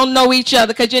wonder you don't know each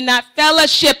other, because you're not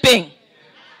fellowshipping.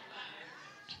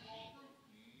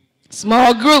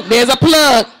 Small group, there's a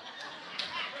plug.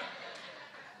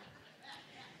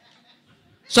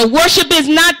 So worship is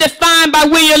not defined by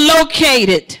where you're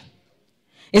located.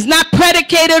 It's not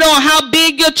predicated on how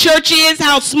big your church is,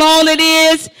 how small it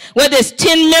is, whether it's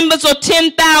 10 members or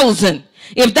 10,000.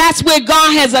 If that's where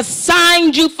God has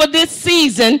assigned you for this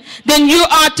season, then you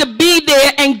are to be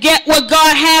there and get what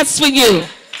God has for you.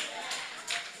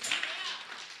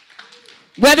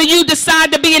 Whether you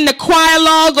decide to be in the choir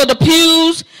log or the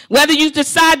pews, whether you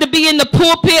decide to be in the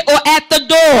pulpit or at the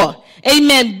door,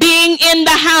 amen, being in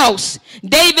the house.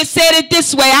 David said it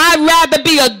this way: I'd rather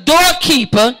be a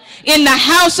doorkeeper in the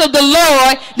house of the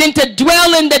Lord than to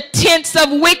dwell in the tents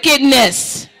of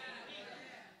wickedness.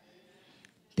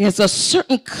 There's a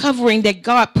certain covering that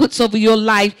God puts over your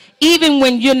life, even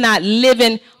when you're not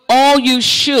living all you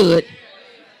should,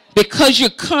 because you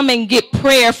come and get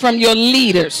prayer from your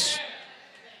leaders.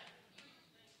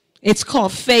 It's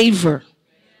called favor.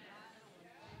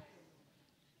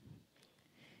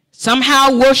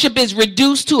 Somehow worship is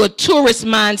reduced to a tourist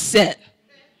mindset.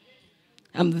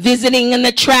 I'm visiting an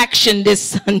attraction this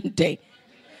Sunday.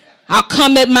 I'll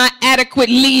come at my adequate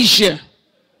leisure.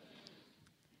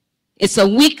 It's a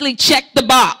weekly check the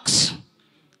box.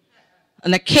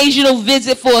 An occasional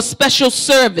visit for a special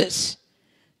service.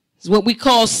 It's what we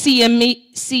call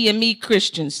CME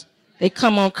Christians. They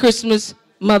come on Christmas,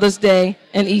 Mother's Day,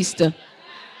 and Easter.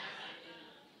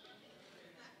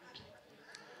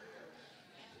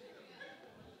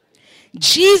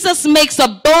 Jesus makes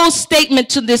a bold statement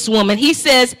to this woman. He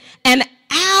says, an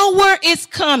hour is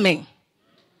coming,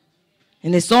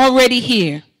 and it's already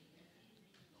here,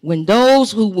 when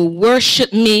those who will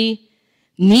worship me,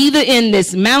 neither in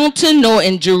this mountain nor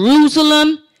in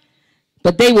Jerusalem,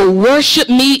 but they will worship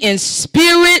me in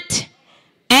spirit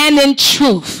and in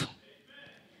truth.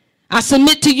 I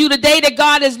submit to you today that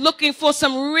God is looking for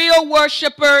some real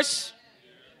worshipers.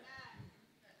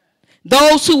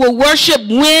 Those who will worship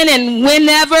when and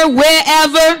whenever,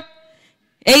 wherever,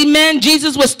 Amen.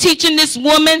 Jesus was teaching this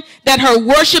woman that her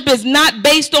worship is not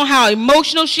based on how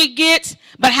emotional she gets,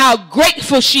 but how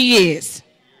grateful she is.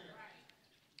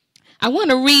 I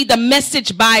want to read the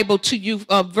Message Bible to you,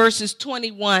 verses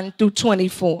 21 through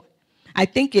 24. I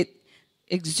think it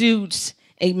exudes,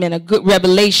 amen, a good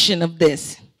revelation of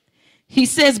this. He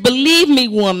says, "Believe me,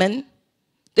 woman,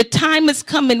 the time is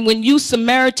coming when you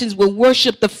Samaritans will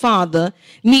worship the Father,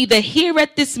 neither here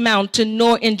at this mountain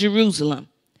nor in Jerusalem.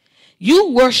 You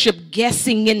worship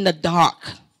guessing in the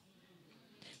dark.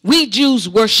 We Jews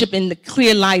worship in the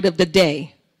clear light of the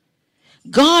day.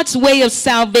 God's way of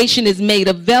salvation is made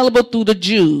available through the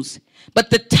Jews. But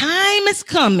the time is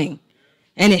coming,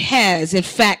 and it has in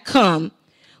fact come,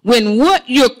 when what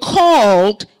you're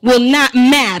called will not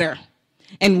matter,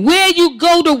 and where you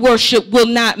go to worship will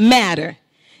not matter.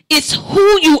 It's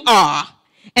who you are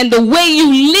and the way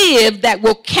you live that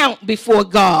will count before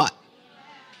God.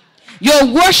 Your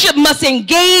worship must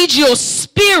engage your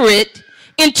spirit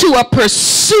into a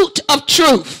pursuit of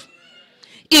truth.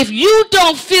 If you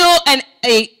don't feel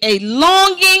a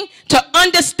longing to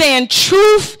understand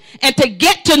truth and to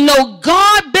get to know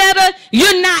God better,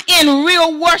 you're not in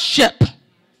real worship.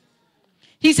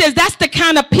 He says that's the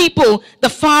kind of people the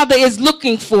Father is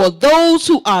looking for, those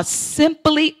who are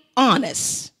simply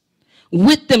honest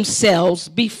with themselves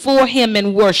before him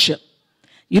in worship.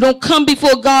 You don't come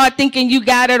before God thinking you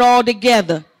got it all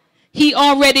together. He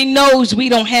already knows we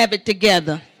don't have it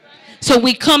together. So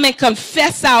we come and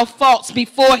confess our faults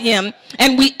before him,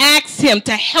 and we ask him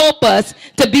to help us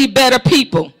to be better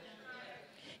people.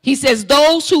 He says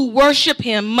those who worship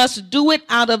him must do it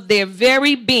out of their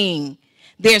very being,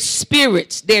 their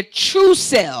spirits, their true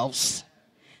selves,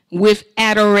 with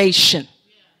adoration.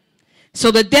 So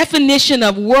the definition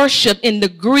of worship in the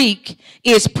Greek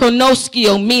is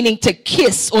pronoskio, meaning to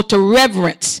kiss or to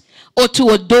reverence or to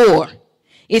adore.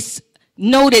 It's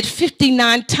noted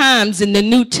 59 times in the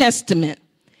New Testament.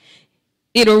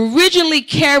 It originally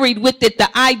carried with it the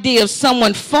idea of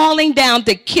someone falling down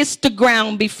to kiss the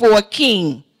ground before a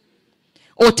king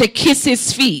or to kiss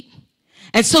his feet.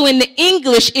 And so in the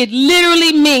English, it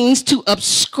literally means to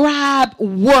ascribe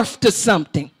worth to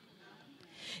something.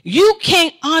 You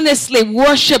can't honestly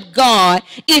worship God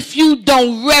if you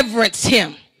don't reverence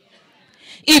him.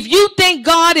 If you think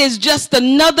God is just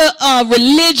another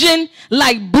religion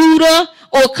like Buddha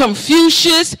or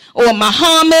Confucius or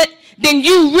Muhammad, then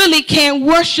you really can't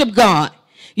worship God.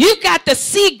 You got to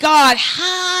see God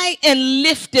high and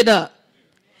lifted up.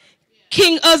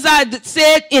 King Uzziah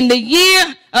said in the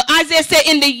year, Isaiah said,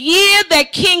 in the year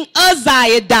that King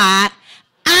Uzziah died,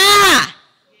 I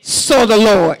saw the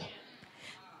Lord.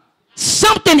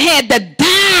 Something had to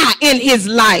die in his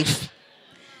life.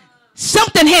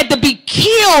 Something had to be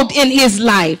killed in his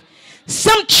life.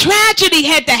 Some tragedy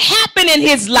had to happen in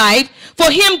his life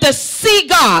for him to see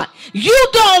God. You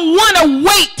don't want to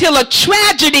wait till a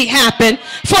tragedy happens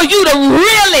for you to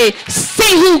really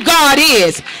see who God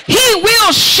is. He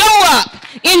will show up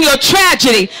in your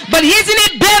tragedy, but isn't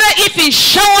it better if he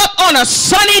show up on a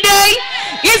sunny day?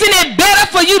 Isn't it better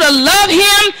for you to love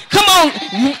him? Come on,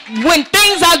 when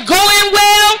things are going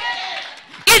well.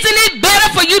 Isn't it better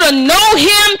for you to know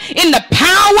him in the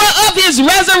power of his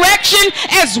resurrection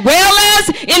as well as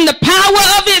in the power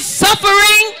of his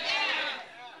suffering?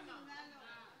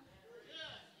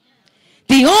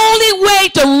 The only way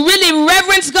to really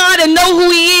reverence God and know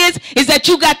who he is that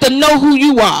you got to know who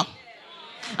you are.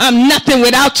 I'm nothing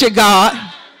without you, God.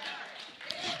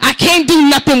 I can't do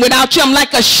nothing without you. I'm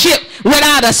like a ship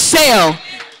without a sail.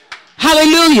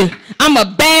 Hallelujah. I'm a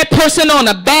bad person on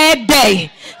a bad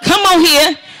day. Come on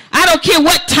here. I don't care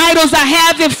what titles I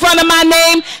have in front of my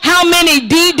name, how many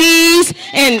DDs,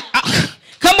 and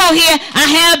come on here. I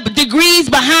have degrees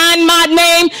behind my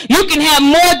name. You can have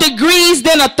more degrees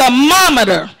than a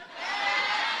thermometer.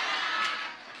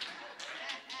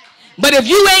 But if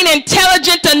you ain't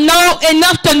intelligent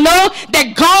enough to know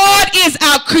that God is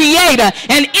our creator,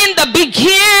 and in the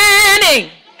beginning,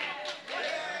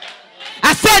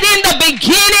 I said in the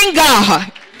beginning, God,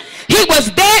 he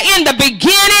was there in the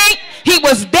beginning. He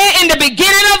was there in the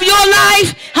beginning of your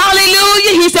life.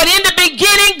 Hallelujah. He said in the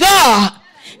beginning,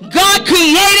 God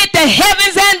created the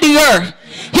heavens and the earth.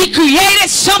 He created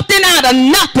something out of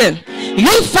nothing.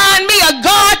 You find me a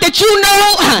God that you know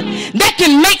that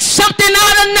can make something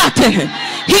out of nothing.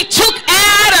 He took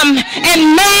Adam and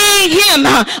made him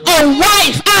a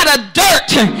wife out of dirt.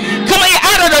 Come on,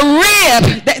 out of the rib.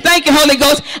 Thank you, Holy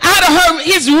Ghost. Out of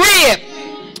his rib.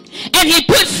 And he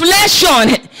put flesh on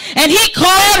it. And he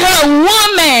called her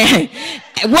woman.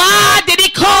 Why did he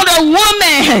call her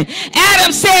woman?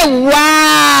 Adam said,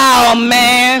 wow,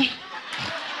 man.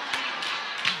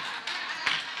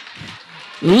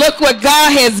 Look what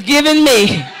God has given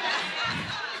me.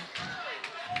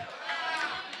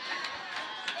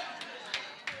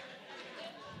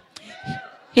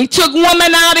 He took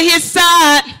woman out of his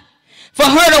side for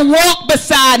her to walk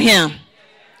beside him,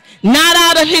 not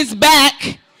out of his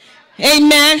back.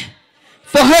 Amen.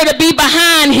 For her to be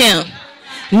behind him,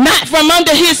 not from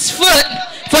under his foot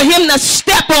for him to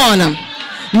step on him,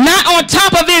 not on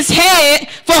top of his head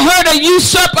for her to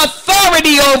usurp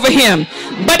authority over him.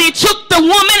 But he took the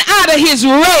woman out of his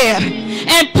rear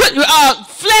and put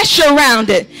flesh around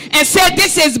it and said,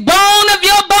 this is bone of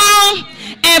your bone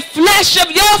and flesh of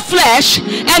your flesh,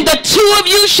 and the two of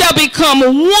you shall become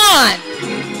one.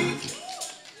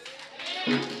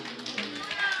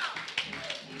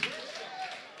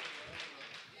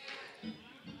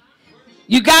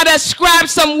 You got to ascribe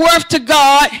some worth to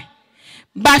God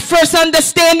by first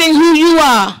understanding who you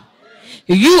are.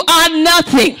 You are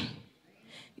nothing.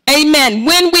 Amen.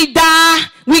 When we die,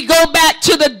 we go back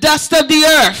to the dust of the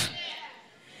earth.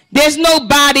 There's no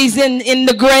bodies in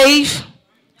the grave.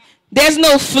 There's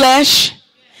no flesh.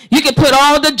 You can put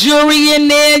all the jewelry in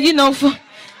there, you know.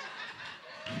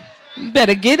 You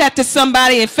better get that to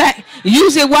somebody. In fact,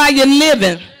 use it while you're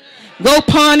living. Go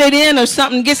pawn it in or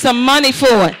something, get some money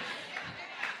for it.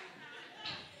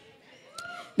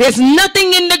 There's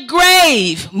nothing in the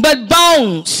grave but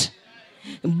bones.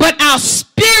 But our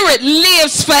spirit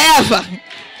lives forever.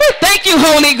 Thank you,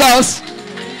 Holy Ghost.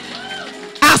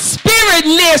 Our spirit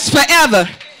lives forever.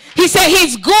 He said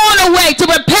he's gone away to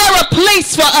prepare a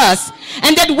place for us.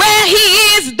 And that where he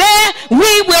is, there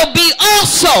we will be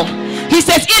also. He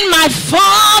says, in my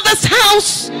Father's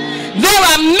house, there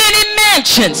are many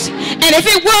mansions. And if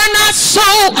it were not so,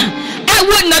 I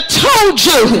wouldn't have told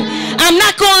you. I'm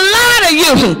not going to lie to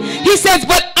you. He says,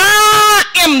 but I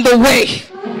am the way.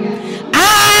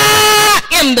 I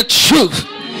am the truth.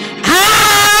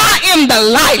 I am the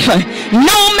life.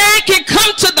 No man can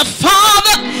come to the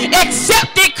Father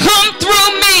except it come through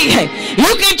me.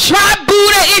 You can try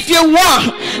Buddha if you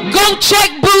want. Go check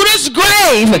Buddha's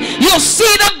grave. You'll see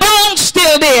the bones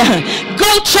still there.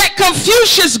 Go check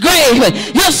Confucius' grave.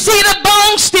 You'll see the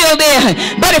bones still there.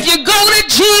 But if you go to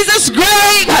Jesus'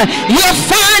 grave, you'll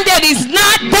find that he's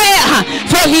not there,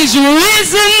 for he's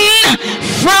risen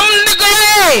from the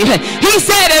grave. He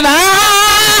said, if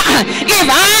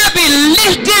I be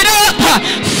lifted up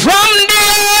from the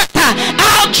earth,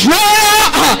 I'll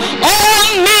draw all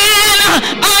men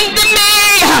unto me,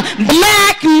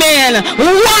 black men,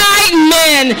 white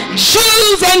men,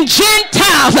 Jews and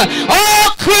Gentiles, all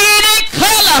creed and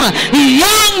color,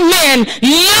 young men,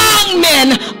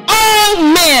 old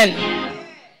men.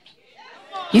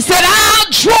 He said, I'll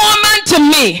draw them unto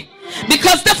me,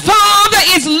 because the Father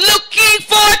is looking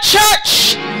for a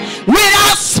church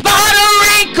without spot or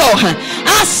wrinkle.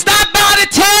 I stopped by to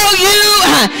tell you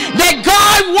that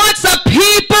God wants a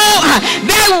people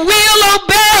that will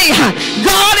obey.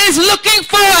 God is looking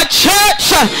for a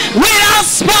church without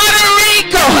spot or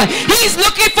wrinkle. He's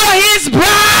looking for his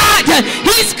bride.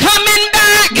 He's coming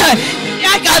back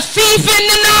like a thief in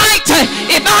the night.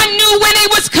 If I knew when he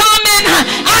was coming,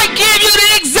 I'd give you the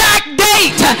exact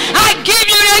date. I'd give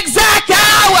you the exact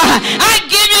hour. I'd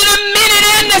give you the minute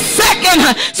and the second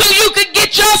so you could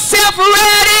get yourself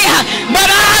ready. But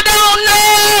I don't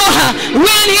know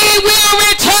when he will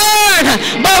return.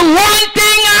 But one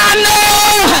thing I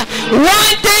know,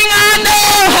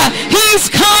 he's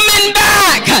coming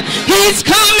back. He's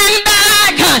coming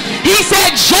back. He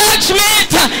said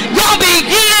judgment gonna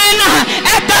begin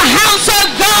at the house of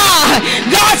God.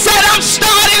 God said, I'm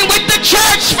starting with the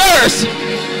church first.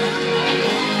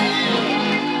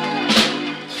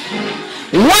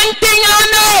 One thing I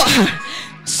know,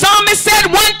 Psalmist said,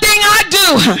 one thing I do,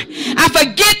 I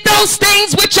forget those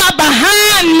things which are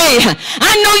behind me.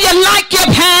 I know you like your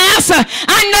past.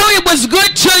 I know it was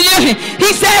good to you.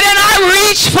 He said, and I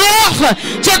reach forth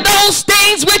to those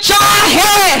things which are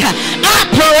ahead. I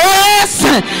press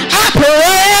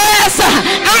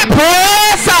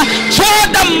toward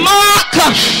the mark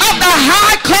of the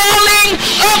high calling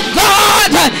of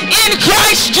God in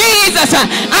Christ Jesus.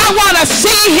 I want to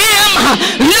see him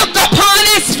look upon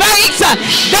his face,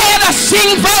 there to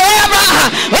sing forever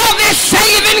of his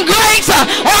saving grace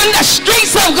on the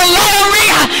streets of glory.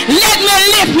 Let me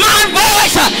lift my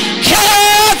voice.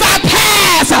 Cares I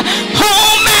pass,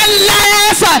 home at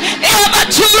last, ever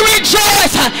to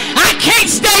rejoice. I can't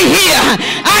stay here.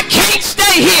 I can't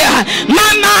stay here.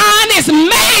 My mind is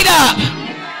made up.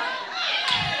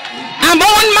 I'm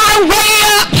on my way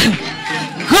up,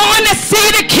 going to see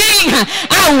the King.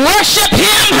 I worship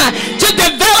him to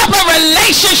develop develop a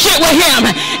relationship with him.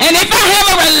 And if I have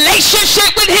a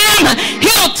relationship with him,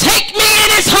 he'll take me in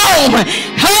his home.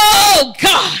 Oh,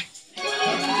 God.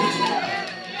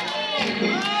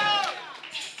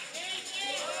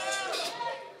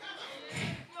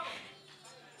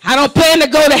 I don't plan to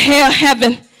go to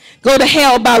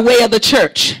hell by way of the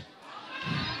church.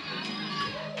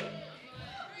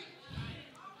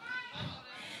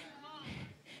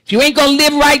 If you ain't going to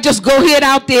live right, just go ahead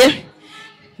out there.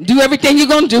 Do everything you're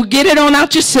going to do. Get it on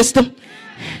out your system.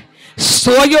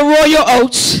 Sow your royal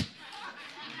oats.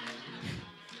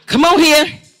 Come on here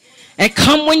and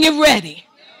come when you're ready.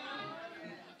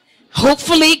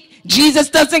 Hopefully, Jesus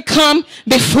doesn't come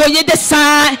before you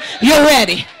decide you're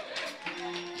ready.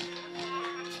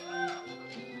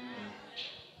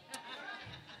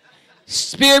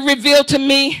 Spirit revealed to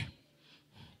me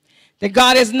that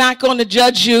God is not going to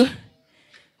judge you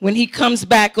when he comes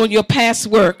back on your past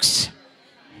works,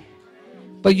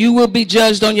 but you will be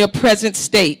judged on your present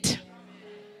state.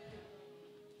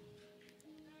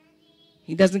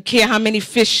 He doesn't care how many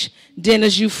fish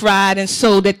dinners you fried and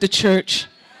sold at the church,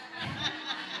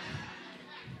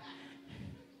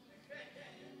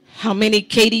 how many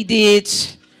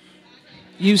katydids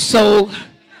you sold,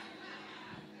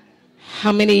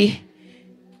 how many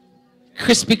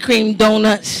Krispy Kreme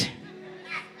donuts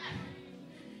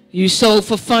you sold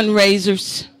for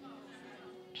fundraisers.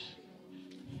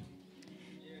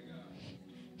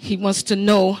 He wants to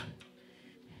know,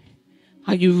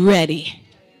 are you ready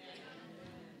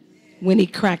when he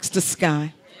cracks the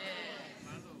sky?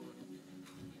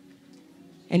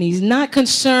 And he's not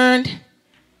concerned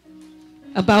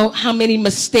about how many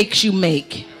mistakes you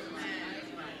make.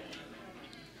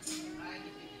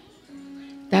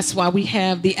 That's why we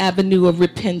have the avenue of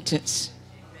repentance.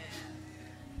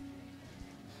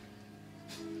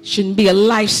 Shouldn't be a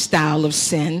lifestyle of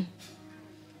sin,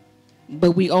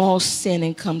 but we all sin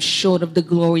and come short of the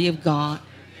glory of God.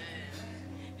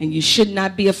 And you should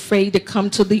not be afraid to come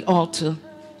to the altar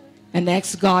and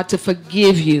ask God to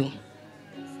forgive you,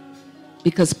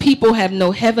 because people have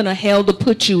no heaven or hell to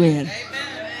put you in.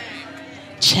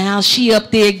 Child, she up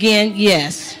there again?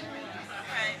 Yes.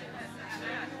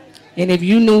 And if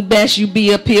you knew best, you'd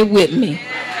be up here with me.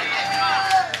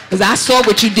 Because I saw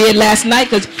what you did last night,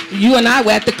 because you and I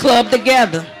were at the club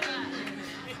together.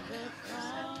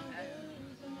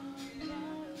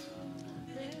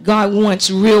 God wants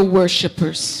real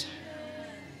worshipers.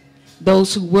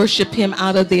 Those who worship him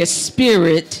out of their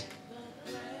spirit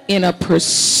in a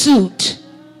pursuit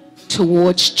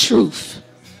towards truth.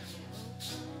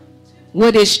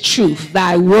 What is truth?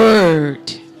 Thy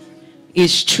word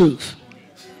is truth.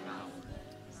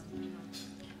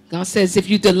 God says if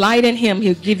you delight in him,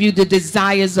 he'll give you the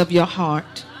desires of your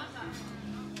heart.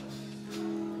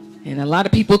 And a lot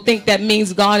of people think that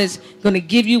means God is going to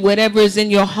give you whatever is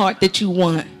in your heart that you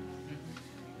want.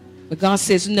 But God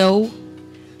says, no,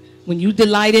 when you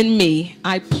delight in me,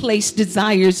 I place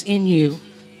desires in you.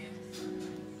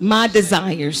 My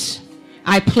desires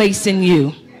I place in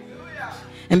you.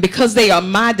 And because they are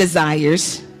my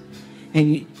desires,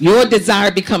 and your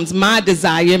desire becomes my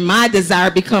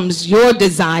desire becomes your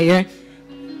desire,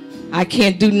 I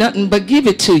can't do nothing but give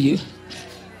it to you.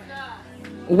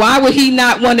 Why would he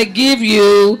not want to give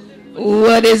you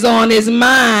what is on his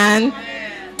mind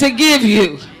to give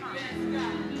you?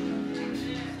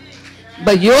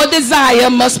 But your desire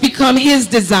must become his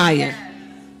desire.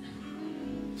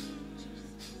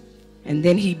 And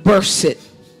then he bursts it.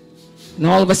 And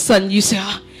all of a sudden you say,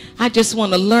 oh, I just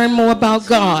want to learn more about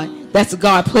God. That's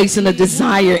God placing a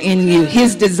desire in you,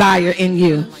 his desire in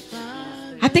you.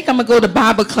 I think I'm going to go to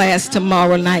Bible class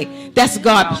tomorrow night. That's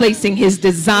God placing his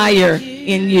desire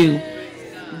in you.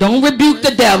 Don't rebuke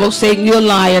the devil, Satan, you're a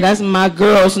liar. That's my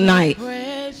girl's night.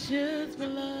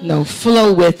 No,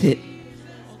 flow with it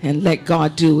and let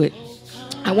God do it.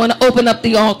 I want to open up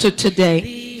the altar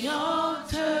today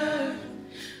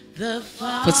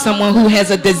for someone who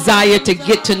has a desire to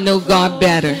get to know God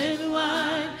better.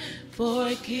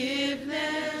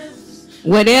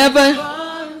 Whatever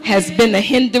has been a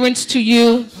hindrance to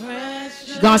you,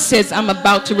 God says, I'm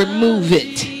about to remove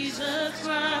it.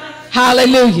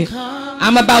 Hallelujah.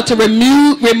 I'm about to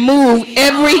remove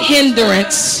every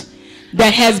hindrance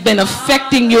that has been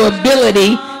affecting your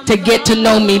ability to get to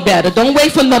know me better. Don't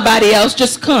wait for nobody else.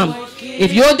 Just come.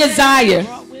 If your desire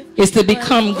is to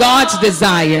become God's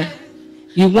desire,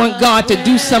 you want God to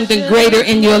do something greater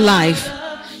in your life,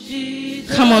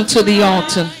 come on to the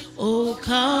altar. Oh,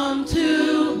 come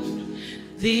to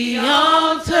the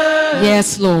altar.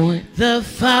 Yes, Lord. The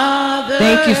Father.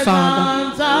 Thank you,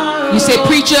 Father. You say,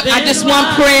 preacher, I just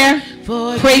want prayer.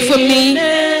 Pray for me.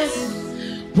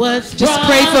 Just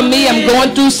pray for me. I'm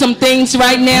going through some things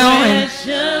right now, and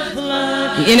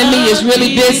the enemy is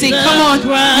really busy. Come on,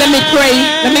 let me pray.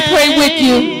 Let me pray with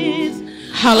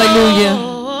you.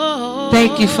 Hallelujah.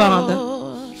 Thank you, Father.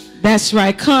 That's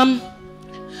right. Come.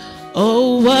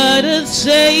 Oh, what a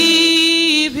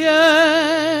Savior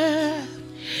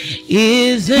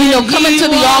is. You know, coming to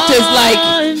the altar is like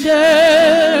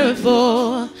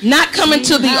not coming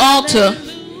to the altar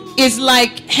is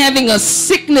like having a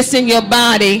sickness in your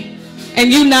body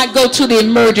and you not go to the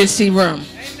emergency room.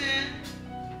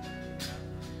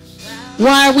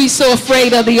 Why are we so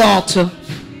afraid of the altar?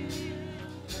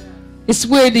 It's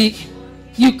where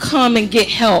you come and get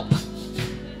help.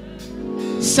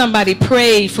 Somebody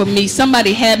prayed for me.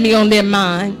 Somebody had me on their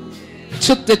mind.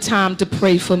 Took the time to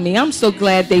pray for me. I'm so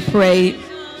glad they prayed.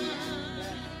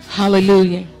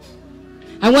 Hallelujah.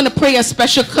 I want to pray a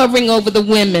special covering over the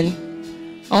women.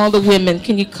 All the women.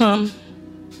 Can you come?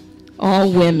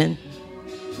 All women.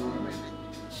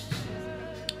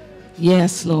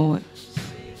 Yes, Lord.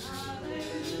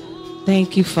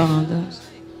 Thank you, Father.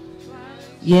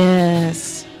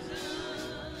 Yes.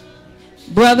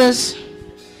 Brothers,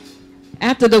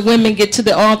 after the women get to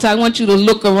the altar, I want you to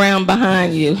look around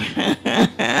behind you.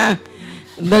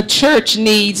 The church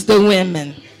needs the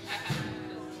women.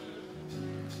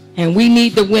 And we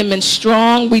need the women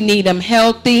strong. We need them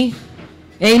healthy.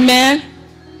 Amen.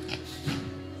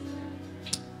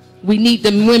 We need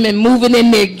the women moving in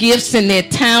their gifts and their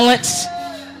talents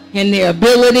and their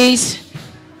abilities.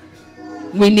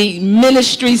 We need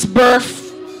ministries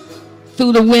birthed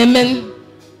through the women.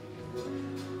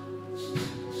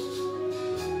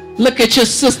 Look at your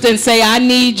sister and say, I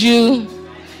need you.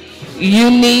 You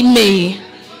need me.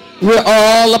 We're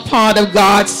all a part of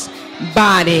God's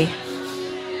body.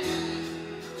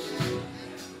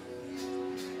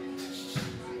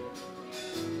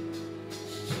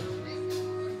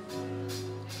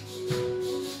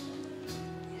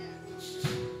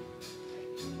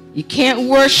 You can't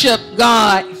worship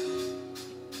God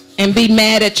and be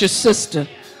mad at your sister.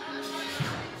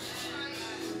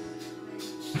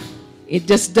 It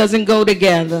just doesn't go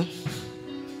together.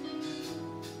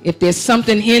 If there's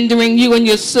something hindering you and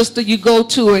your sister, you go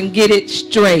to her and get it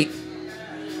straight.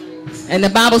 And the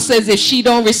Bible says if she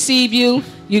don't receive you,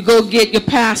 you go get your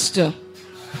pastor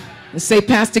and say,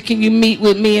 Pastor, can you meet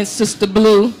with me and Sister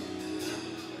Blue?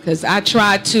 Because I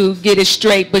tried to get it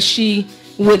straight, but she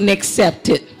wouldn't accept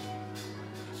it.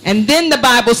 And then the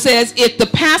Bible says if the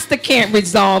pastor can't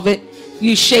resolve it,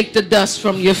 you shake the dust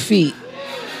from your feet.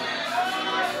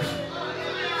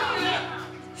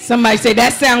 Somebody say,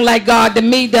 that sounds like God to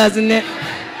me, doesn't it?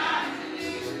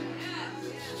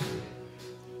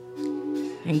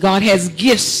 And God has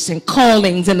gifts and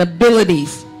callings and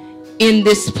abilities in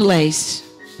this place.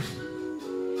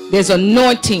 There's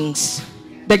anointings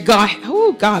that God,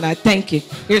 oh God, I thank you.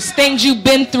 There's things you've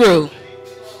been through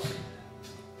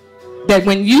that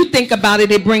when you think about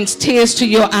it, it brings tears to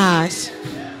your eyes.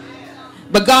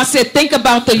 But God said, think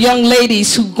about the young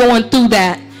ladies who are going through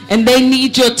that, and they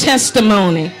need your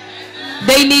testimony.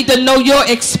 They need to know your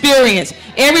experience.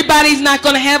 Everybody's not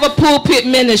going to have a pulpit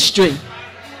ministry.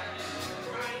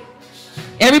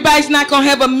 Everybody's not going to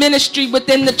have a ministry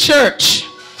within the church.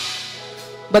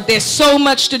 But there's so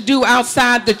much to do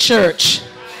outside the church.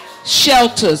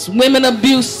 Shelters, women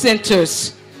abuse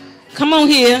centers. Come on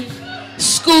here.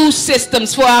 School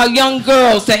systems for our young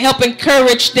girls to help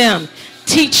encourage them.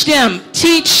 Teach them.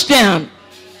 Teach them.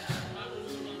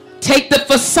 Take the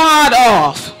facade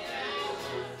off.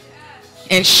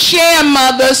 And share,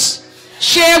 mothers.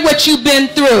 Share what you've been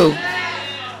through.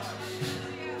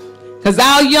 Because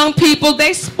our young people,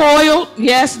 they spoiled.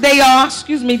 Yes, they are.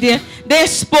 Excuse me, dear. They're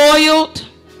spoiled.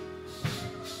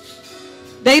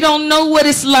 They don't know what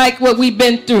it's like, what we've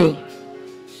been through.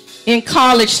 In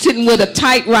college, sitting with a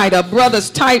typewriter, a brother's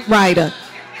typewriter.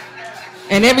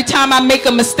 And every time I make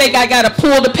a mistake, I got to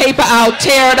pull the paper out,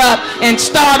 tear it up, and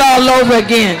start all over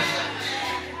again.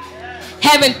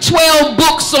 Having 12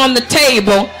 books on the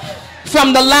table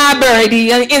from the library,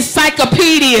 the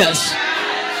encyclopedias.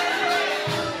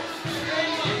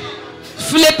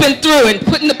 Flipping through and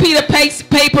putting the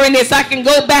paper in there so I can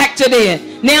go back to there.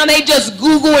 Now they just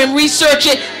Google and research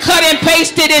it, cut and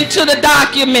paste it into the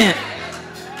document.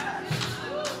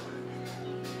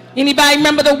 Anybody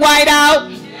remember the whiteout?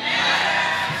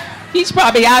 He's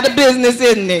probably out of business,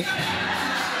 isn't he?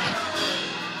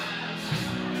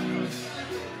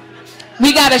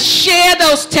 We got to share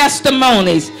those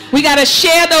testimonies. We got to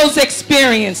share those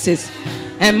experiences.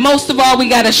 And most of all, we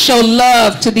got to show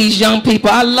love to these young people.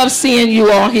 I love seeing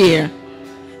you all here.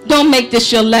 Don't make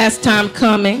this your last time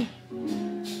coming.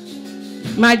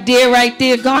 My dear, right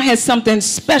there, God has something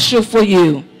special for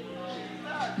you.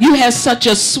 You have such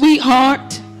a sweet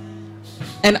heart,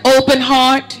 an open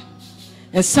heart,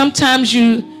 and sometimes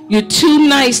you're too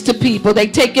nice to people. They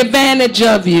take advantage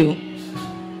of you.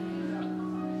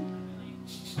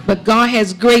 But God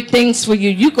has great things for you.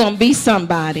 You're going to be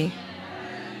somebody.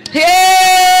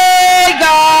 Hey,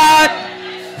 God.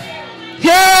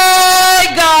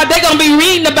 Hey, God. They're going to be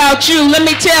reading about you. Let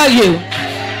me tell you.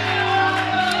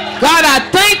 God, I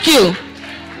thank you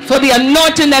for the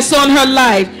anointing that's on her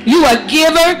life. You are a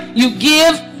giver. You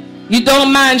give. You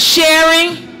don't mind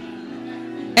sharing.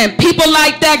 And people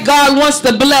like that, God wants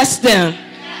to bless them.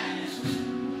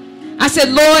 I said,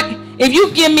 Lord, if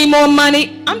you give me more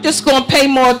money, I'm just going to pay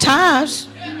more tithes.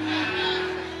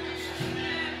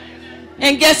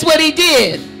 And guess what he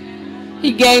did?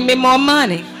 He gave me more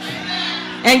money.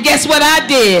 And guess what I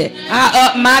did? I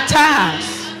upped my tithes.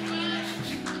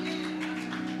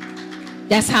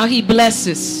 That's how he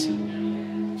blesses.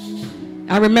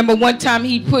 I remember one time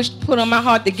he put on my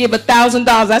heart to give $1,000.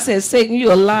 I said, Satan,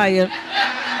 you a liar.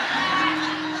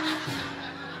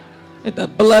 With the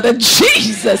blood of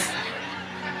Jesus.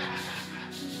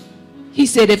 He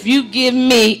said, if you give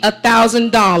me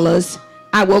 $1,000,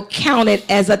 I will count it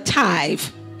as a tithe.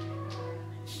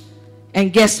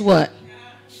 And guess what?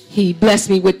 He blessed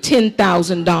me with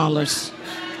 $10,000.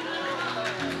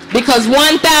 Because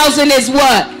 1,000 is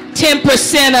what?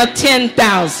 10% of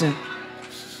 10,000.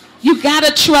 You got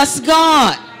to trust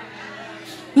God.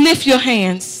 Lift your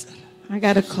hands. I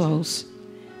got to close.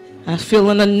 I feel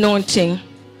an anointing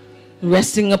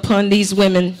resting upon these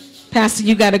women. Pastor,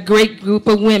 you got a great group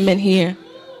of women here.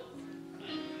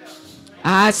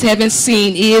 Eyes haven't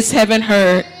seen, ears haven't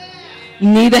heard,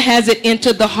 neither has it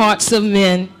entered the hearts of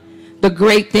men the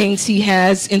great things he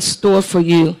has in store for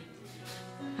you.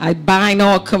 I bind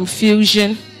all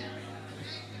confusion.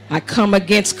 I come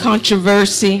against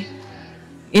controversy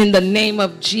in the name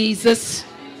of Jesus.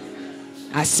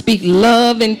 I speak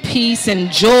love and peace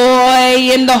and joy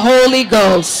in the Holy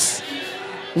Ghost.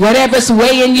 Whatever's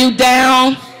weighing you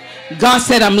down, God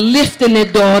said, I'm lifting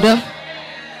it, daughter.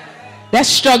 That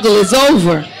struggle is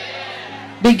over.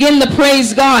 Begin to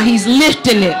praise God. He's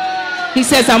lifting it. He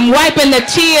says, I'm wiping the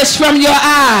tears from your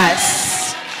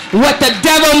eyes. What the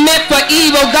devil meant for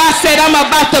evil, God said, I'm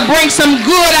about to bring some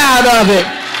good out of it.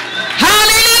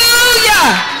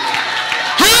 Hallelujah.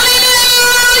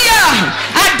 Hallelujah.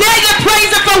 I dare you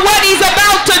praise him for what he's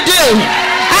about to do.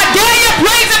 I dare you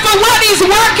praise him for what he's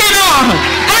working on.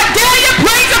 I dare you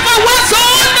praise him for what's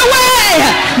on the way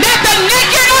that the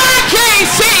naked eye can't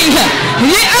see.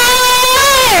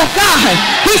 Oh, God.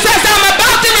 He says, I'm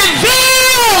about to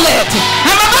reveal it.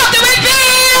 I'm about to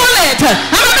reveal it.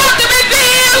 I'm about to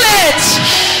reveal it.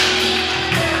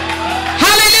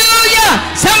 Hallelujah.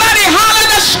 Somebody holler,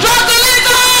 the struggle is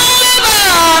over.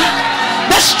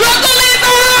 The struggle is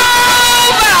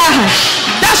over.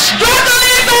 The struggle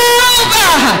is over.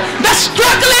 The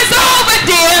struggle is over,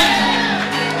 dear.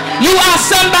 You are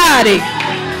somebody.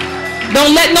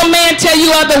 Don't let no man tell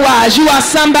you otherwise. You are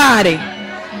somebody.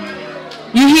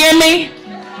 You hear me?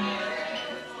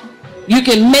 You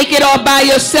can make it all by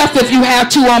yourself if you have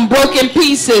to on broken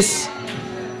pieces.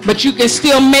 But you can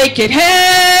still make it.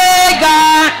 Hey,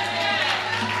 God.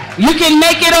 You can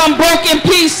make it on broken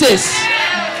pieces.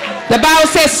 The Bible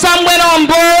says some went on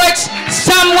boards,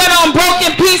 some went on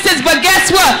broken pieces, but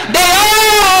guess what? They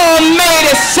all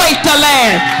made it safe to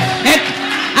land. And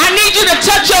I need you to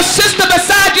touch your sister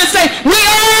beside you and say, we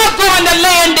all going to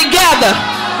land together.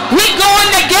 We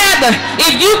going together.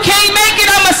 If you can't make it,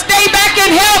 I'm going to stay back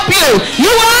and help you.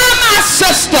 You are my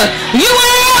sister. You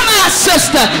are my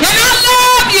sister. And I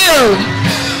love you.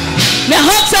 Now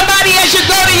hug somebody as you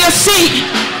go to your seat.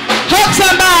 Hug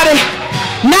somebody.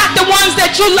 Not the ones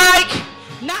that you like.